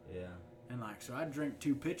 you know? Yeah. And like, so I drink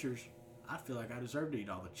 2 pitchers. I feel like I deserve to eat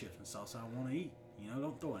all the chips and salsa I want to eat. You know,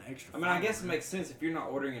 don't throw an extra. I mean, I guess it makes sense if you're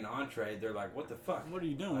not ordering an entree. They're like, "What the fuck? What are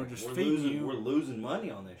you doing? Like, we're just feeding you." We're losing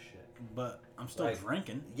money on this shit. But I'm still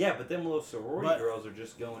drinking. Yeah, but them little sorority girls are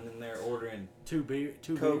just going in there ordering 2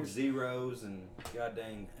 Coke beers. Zeros and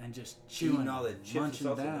goddamn And just chewing, all the chips and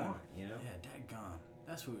salsa down. want, you know? Yeah, daggone.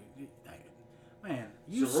 That's what. Man,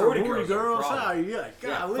 you Sorority sorority girls, how you like?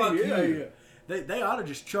 Golly, fuck you. They ought to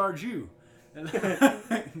just charge you.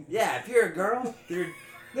 Yeah, if you're a girl,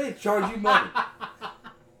 they charge you money.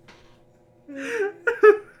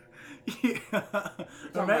 Yeah. We're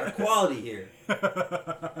talking about equality here.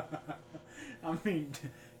 I mean,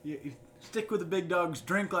 you stick with the big dogs,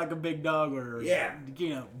 drink like a big dog, or you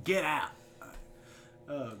know, get out.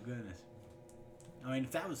 Oh goodness. I mean,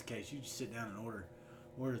 if that was the case, you just sit down and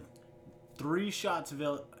order 3 shots of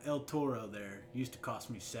El Toro. There used to cost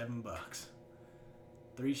me $7.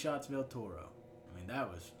 3 shots of El Toro. I mean,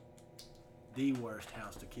 that was the worst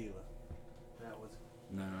house tequila. That was.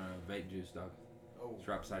 No, vape juice, dog. Oh. It's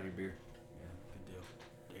right beside your beer. Yeah, good deal.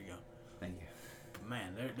 There you go. Thank you. But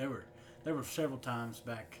man, there were several times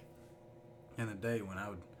back in the day when I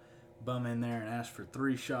would bum in there and ask for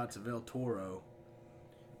 3 shots of El Toro.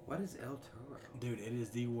 What is El Toro? Dude, it is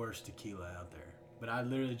the worst tequila out there. But I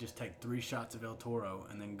literally just take 3 shots of El Toro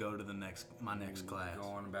and then go to my next class. Go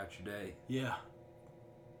on about your day. Yeah.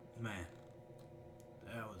 Man.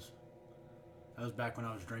 That was back when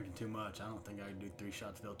I was drinking too much. I don't think I could do 3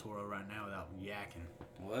 shots of El Toro right now without yakking.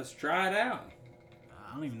 Well, let's try it out.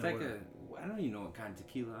 I don't even know. I don't even know what kind of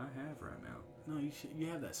tequila I have right now. No, you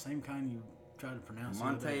have that same kind you try to pronounce.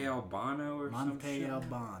 Monte Albano or something. Monte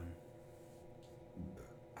Alban.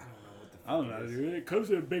 I don't know what the fuck I don't know, dude. It comes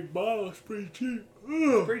in a big bottle. It's pretty cheap.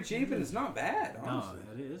 It's pretty cheap and it's not bad, honestly.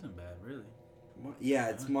 No, it isn't bad, really. Yeah,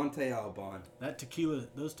 it's Monte Alban.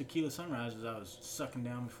 Those tequila sunrises I was sucking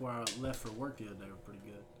down before I left for work the other day were pretty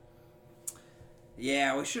good.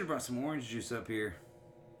 Yeah, we should have brought some orange juice up here.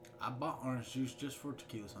 I bought orange juice just for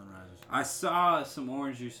tequila sunrises. I saw some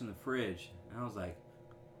orange juice in the fridge, and I was like,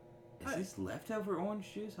 is this leftover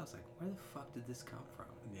orange juice? I was like, where the fuck did this come from?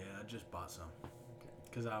 Yeah, I just bought some.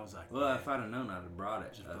 Because I was like, well, if I'd have known, I'd have brought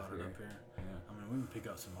it. Just brought it up here. Yeah. I mean, we can pick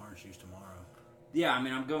up some orange juice tomorrow. Yeah, I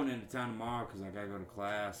mean, I'm going into town tomorrow because I got to go to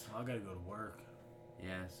class. Well, I got to go to work.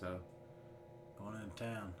 Yeah, so. Going into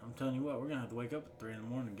town. I'm telling you what, we're going to have to wake up at 3 in the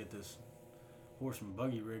morning and get this horse and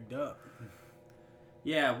buggy rigged up.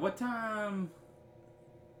 Yeah, what time?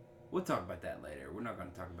 We'll talk about that later. We're not going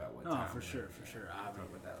to talk about what time. No, for sure. I'll talk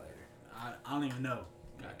about that later. I don't even know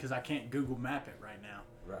because I can't Google map it right now.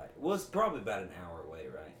 Right. Well, it's probably about an hour away,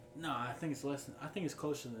 right? No, I think it's less. I think it's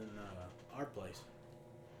closer than our place.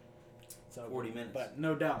 So 40 minutes. But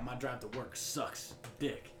no doubt, my drive to work sucks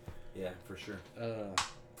dick. Yeah, for sure.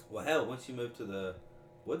 Well, hell, once you move to the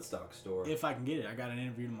Woodstock store, if I can get it, I got an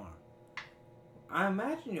interview tomorrow. I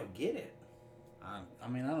imagine you'll get it. I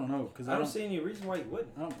mean, I don't know because I don't see any reason why you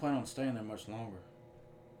wouldn't. I don't plan on staying there much longer.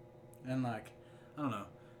 And like, I don't know.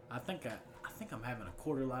 I think I'm having a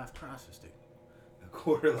quarter life crisis, dude. A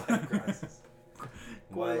quarter life crisis.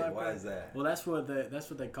 Why is that? Well, that's what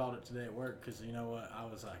they called it today at work. Because you know what, I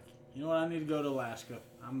was like, you know what, I need to go to Alaska.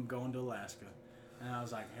 I'm going to Alaska, and I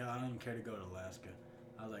was like, hell, I don't even care to go to Alaska.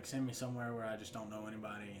 I was like, send me somewhere where I just don't know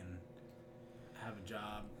anybody and have a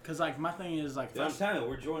job. Because like my thing is like, I'm telling you,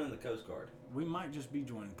 we're joining the Coast Guard. We might just be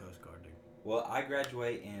joining Coast Guard, dude. Well, I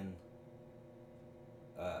graduate in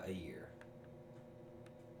a year.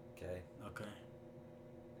 Okay. Okay.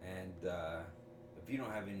 And if you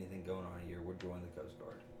don't have anything going on here, we're joining the Coast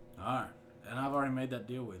Guard. All right. And I've already made that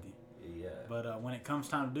deal with you. Yeah. But when it comes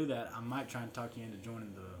time to do that, I might try and talk you into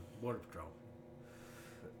joining the Border Patrol.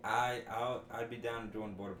 I'd be down to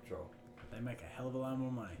join Border Patrol. They make a hell of a lot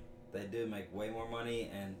more money. They do make way more money,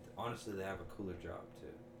 and honestly, they have a cooler job too.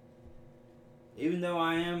 Even though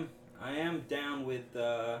I am down with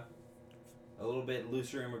a little bit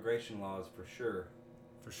looser immigration laws for sure.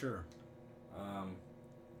 For sure. I'm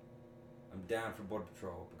down for Border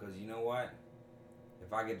Patrol because you know what?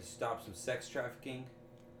 If I get to stop some sex trafficking,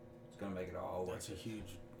 it's gonna make it all worth it. That's a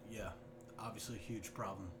huge, obviously a huge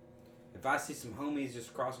problem. If I see some homies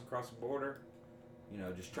just crossing across the border,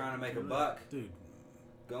 just trying to make a buck, dude,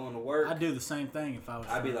 going to work, I'd do the same thing if I was.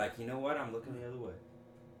 I'd be like, you know what? I'm looking the other way.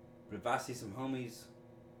 But if I see some homies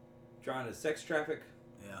trying to sex traffic,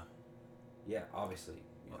 yeah, obviously.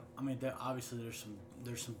 I mean, obviously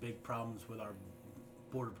there's some big problems with our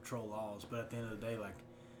Border Patrol laws, but at the end of the day, like,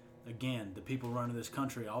 again, the people running this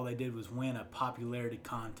country, all they did was win a popularity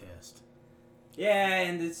contest. Yeah,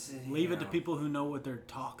 and it's... Leave it to people who know what they're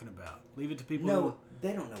talking about. Leave it to people who...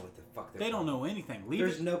 they don't know what the fuck they don't know anything.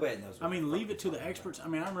 There's nobody that knows what leave it to the experts. I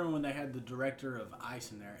mean, I remember when they had the director of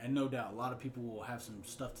ICE in there, and no doubt a lot of people will have some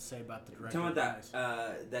stuff to say about the director of ICE.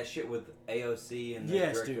 That shit with AOC and the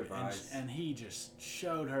director of ICE. And he just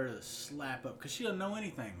showed her the slap up, because she doesn't know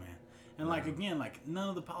anything, man. And, again, none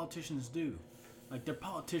of the politicians do. Like, they're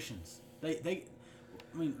politicians. I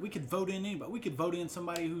mean, we could vote in anybody. We could vote in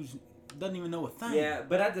somebody who's doesn't even know a thing. Yeah,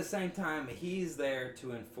 but at the same time, he's there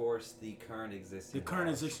to enforce the current existing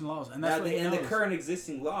laws. And that's what he knows. And the current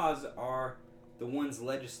existing laws are the ones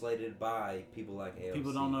legislated by people like AOC.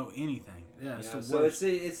 People don't know anything. Yeah, so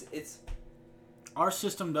it's our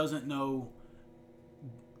system doesn't know.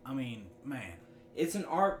 I mean, man, it's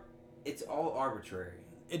all arbitrary.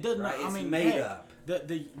 It doesn't. Right? It's made up.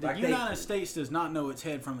 The United States does not know its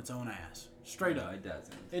head from its own ass. Straight up, it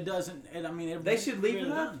doesn't. It doesn't. And I mean, they should leave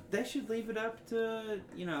it up. They should leave it up to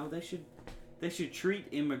They should treat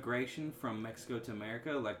immigration from Mexico to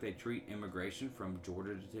America like they treat immigration from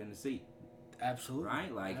Georgia to Tennessee. Absolutely.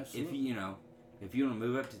 Right? Like absolutely. if you want to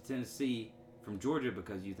move up to Tennessee from Georgia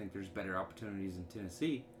because you think there's better opportunities in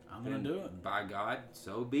Tennessee, I'm gonna do it. By God,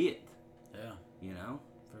 so be it. Yeah.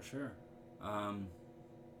 For sure.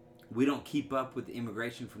 We don't keep up with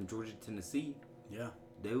Immigration from Georgia to Tennessee. Yeah.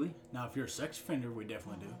 Do we? Now, if you're a sex offender, we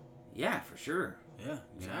definitely do. Yeah, for sure. Yeah,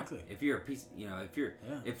 exactly. If you're a piece,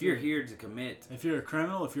 if you're here to commit, if you're a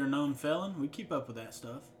criminal, if you're a known felon, we keep up with that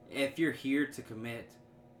stuff. If you're here to commit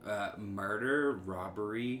murder,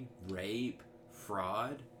 robbery, rape,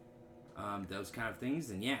 fraud, those kind of things,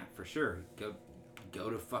 then yeah, for sure, go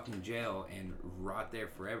to fucking jail and rot there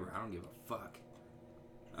forever. I don't give a fuck.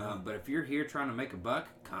 But if you're here trying to make a buck,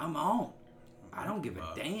 come on. I don't give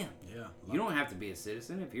a damn. Yeah. You don't have to be a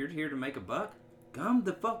citizen. If you're here to make a buck, come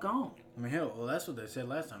the fuck on. I mean, hell, well, that's what they said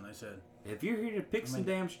last time. They said, if you're here to pick some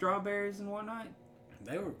damn strawberries and whatnot,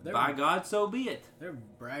 they were by God, so be it. They're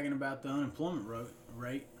bragging about the unemployment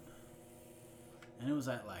rate, and it was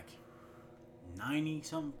at like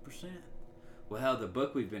 90-something%. Well, hell, the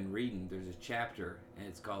book we've been reading, there's a chapter, and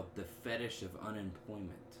it's called The Fetish of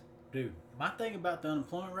Unemployment. Dude, my thing about the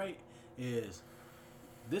unemployment rate is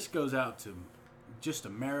this goes out to just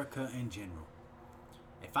America in general.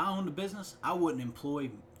 If I owned a business, I wouldn't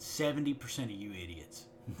employ 70% of you idiots.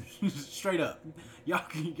 Straight up. Y'all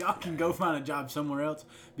can go find a job somewhere else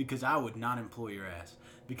because I would not employ your ass.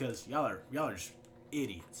 Because y'all are just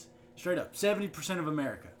idiots. Straight up. 70% of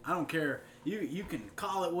America. I don't care. You can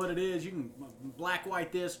call it what it is. You can black,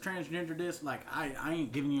 white this, transgender this. Like, I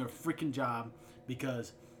ain't giving you a freaking job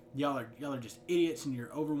because y'all are just idiots and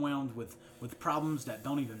you're overwhelmed with problems that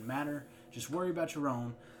don't even matter. Just worry about your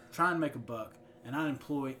own. Try and make a buck. And I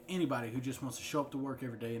employ anybody who just wants to show up to work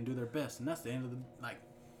every day and do their best. And that's the end of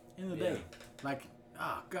the day. Like,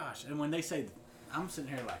 oh gosh. And when they say, I'm sitting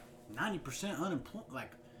here like 90% unemployed, like,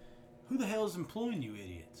 who the hell is employing you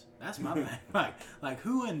idiots? That's my thing. Like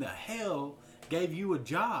who in the hell gave you a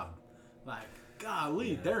job? Like,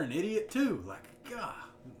 golly, they're an idiot too. Like, God,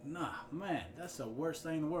 nah, man, that's the worst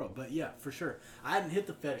thing in the world. But yeah, for sure. I hadn't hit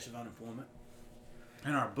the fetish of unemployment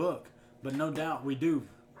in our book, but no doubt we do.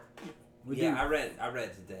 I read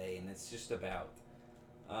it today, and it's just about,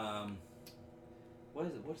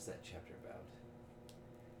 what's that chapter about?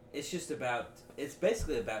 It's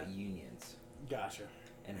basically about unions. Gotcha.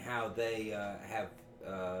 And how they have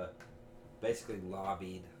basically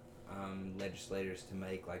lobbied legislators to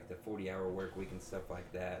make like the 40-hour work week and stuff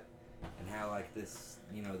like that, and how like this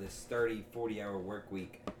 30, 40-hour work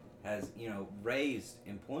week has raised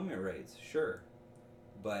employment rates, sure,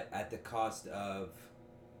 but at the cost of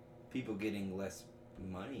people getting less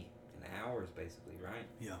money and hours, basically, right?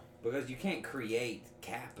 Yeah. Because you can't create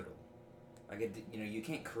capital. You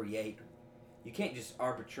can't just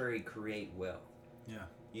arbitrarily create wealth. Yeah.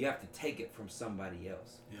 You have to take it from somebody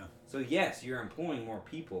else. Yeah. So yes, you're employing more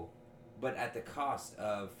people, but at the cost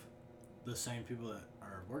of the same people that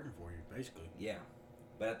are working for you, basically. Yeah,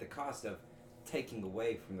 but at the cost of taking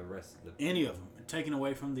away from the rest of the people. Any of them, taking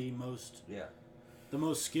away from the most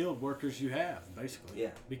skilled workers you have, basically.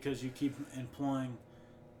 Yeah. Because you keep employing.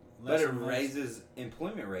 But it raises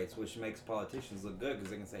employment rates, which makes politicians look good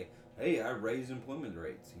because they can say, "Hey, I raised employment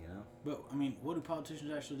rates," you know. But I mean, what do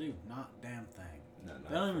politicians actually do? Not a damn thing. No,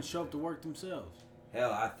 they don't even show up to work themselves.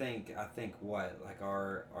 Hell, I think what, like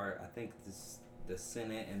our I think the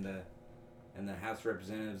Senate and the House of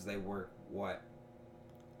Representatives, they work what,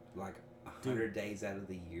 like 100 days out of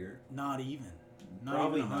the year. Not even.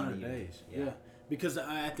 Probably even 100 days. Yeah. Because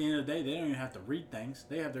at the end of the day, they don't even have to read things.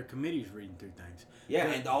 They have their committees reading through things.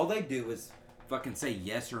 Yeah, and all they do is fucking say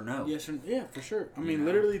yes or no. Yes or yeah, for sure. I mean,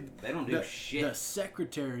 literally, they don't do shit. The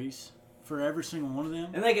secretaries for every single one of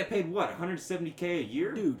them, and they get paid what, $170K a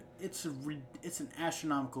year? Dude, it's an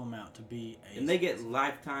astronomical amount to be a. And they get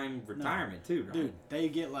lifetime retirement too, right? Dude, they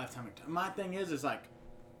get lifetime retirement. My thing is like,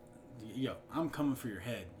 yo, I'm coming for your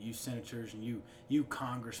head, you senators and you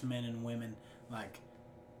congressmen and women. Like,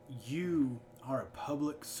 you are a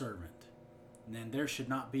public servant. And then there should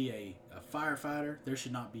not be a firefighter, there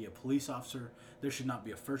should not be a police officer, there should not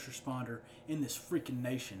be a first responder in this freaking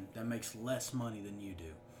nation that makes less money than you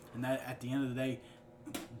do. And that, at the end of the day,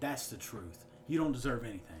 that's the truth. You don't deserve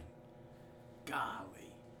anything.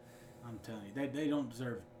 Golly. I'm telling you, they don't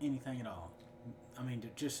deserve anything at all. I mean,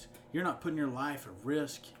 you're not putting your life at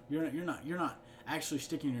risk. You're not actually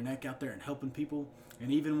sticking your neck out there and helping people.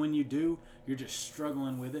 And even when you do, you're just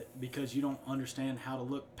struggling with it because you don't understand how to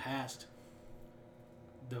look past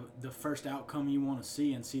the first outcome you want to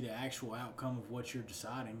see and see the actual outcome of what you're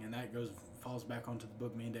deciding. And that falls back onto the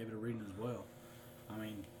book me and David are reading as well. I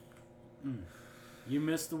mean, you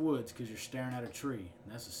miss the woods because you're staring at a tree.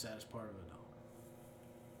 And that's the saddest part of it all.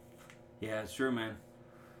 Yeah, it's true, man.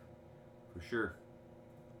 For sure.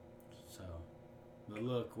 So, but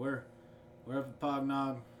look, we're up at Pog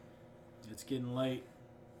Nog. It's getting late.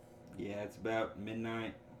 Yeah, it's about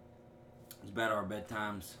midnight. It's about our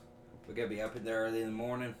bedtimes. We gotta be up in there early in the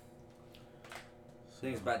morning. I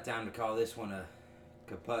think it's about time to call this one a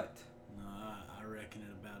kaput. No, I reckon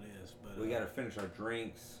it about is. But we gotta finish our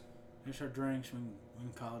drinks. We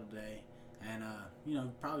can call it a day. And,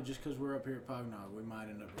 probably just because we're up here at Pog Nog, we might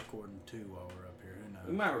end up recording two while we're up here. Who knows?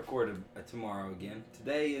 We might record tomorrow again.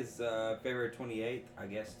 Today is February 28th. I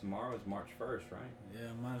guess tomorrow is March 1st, right?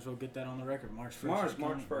 Yeah, might as well get that on the record. March 1st.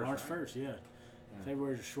 March 1st. March right? 1st, yeah.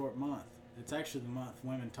 February's a short month. It's actually the month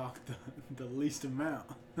women talk the least amount.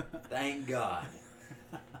 Thank God.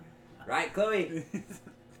 Right, Chloe?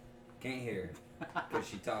 Can't hear her because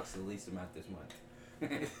she talks the least amount this month.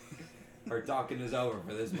 Her talking is over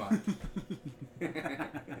for this month.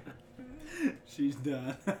 She's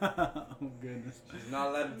done. Oh, goodness. She's not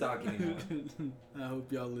allowed to talk anymore. I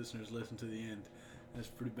hope y'all listeners listen to the end. That's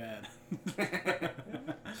pretty bad.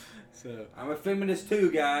 So I'm a feminist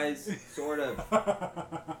too, guys. Sort of.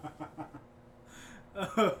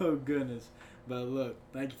 Oh, goodness. But look,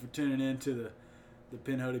 thank you for tuning in to the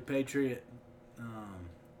Pinhoti Patriot.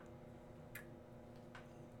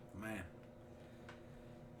 Man.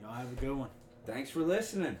 Y'all have a good one. Thanks for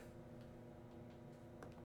listening.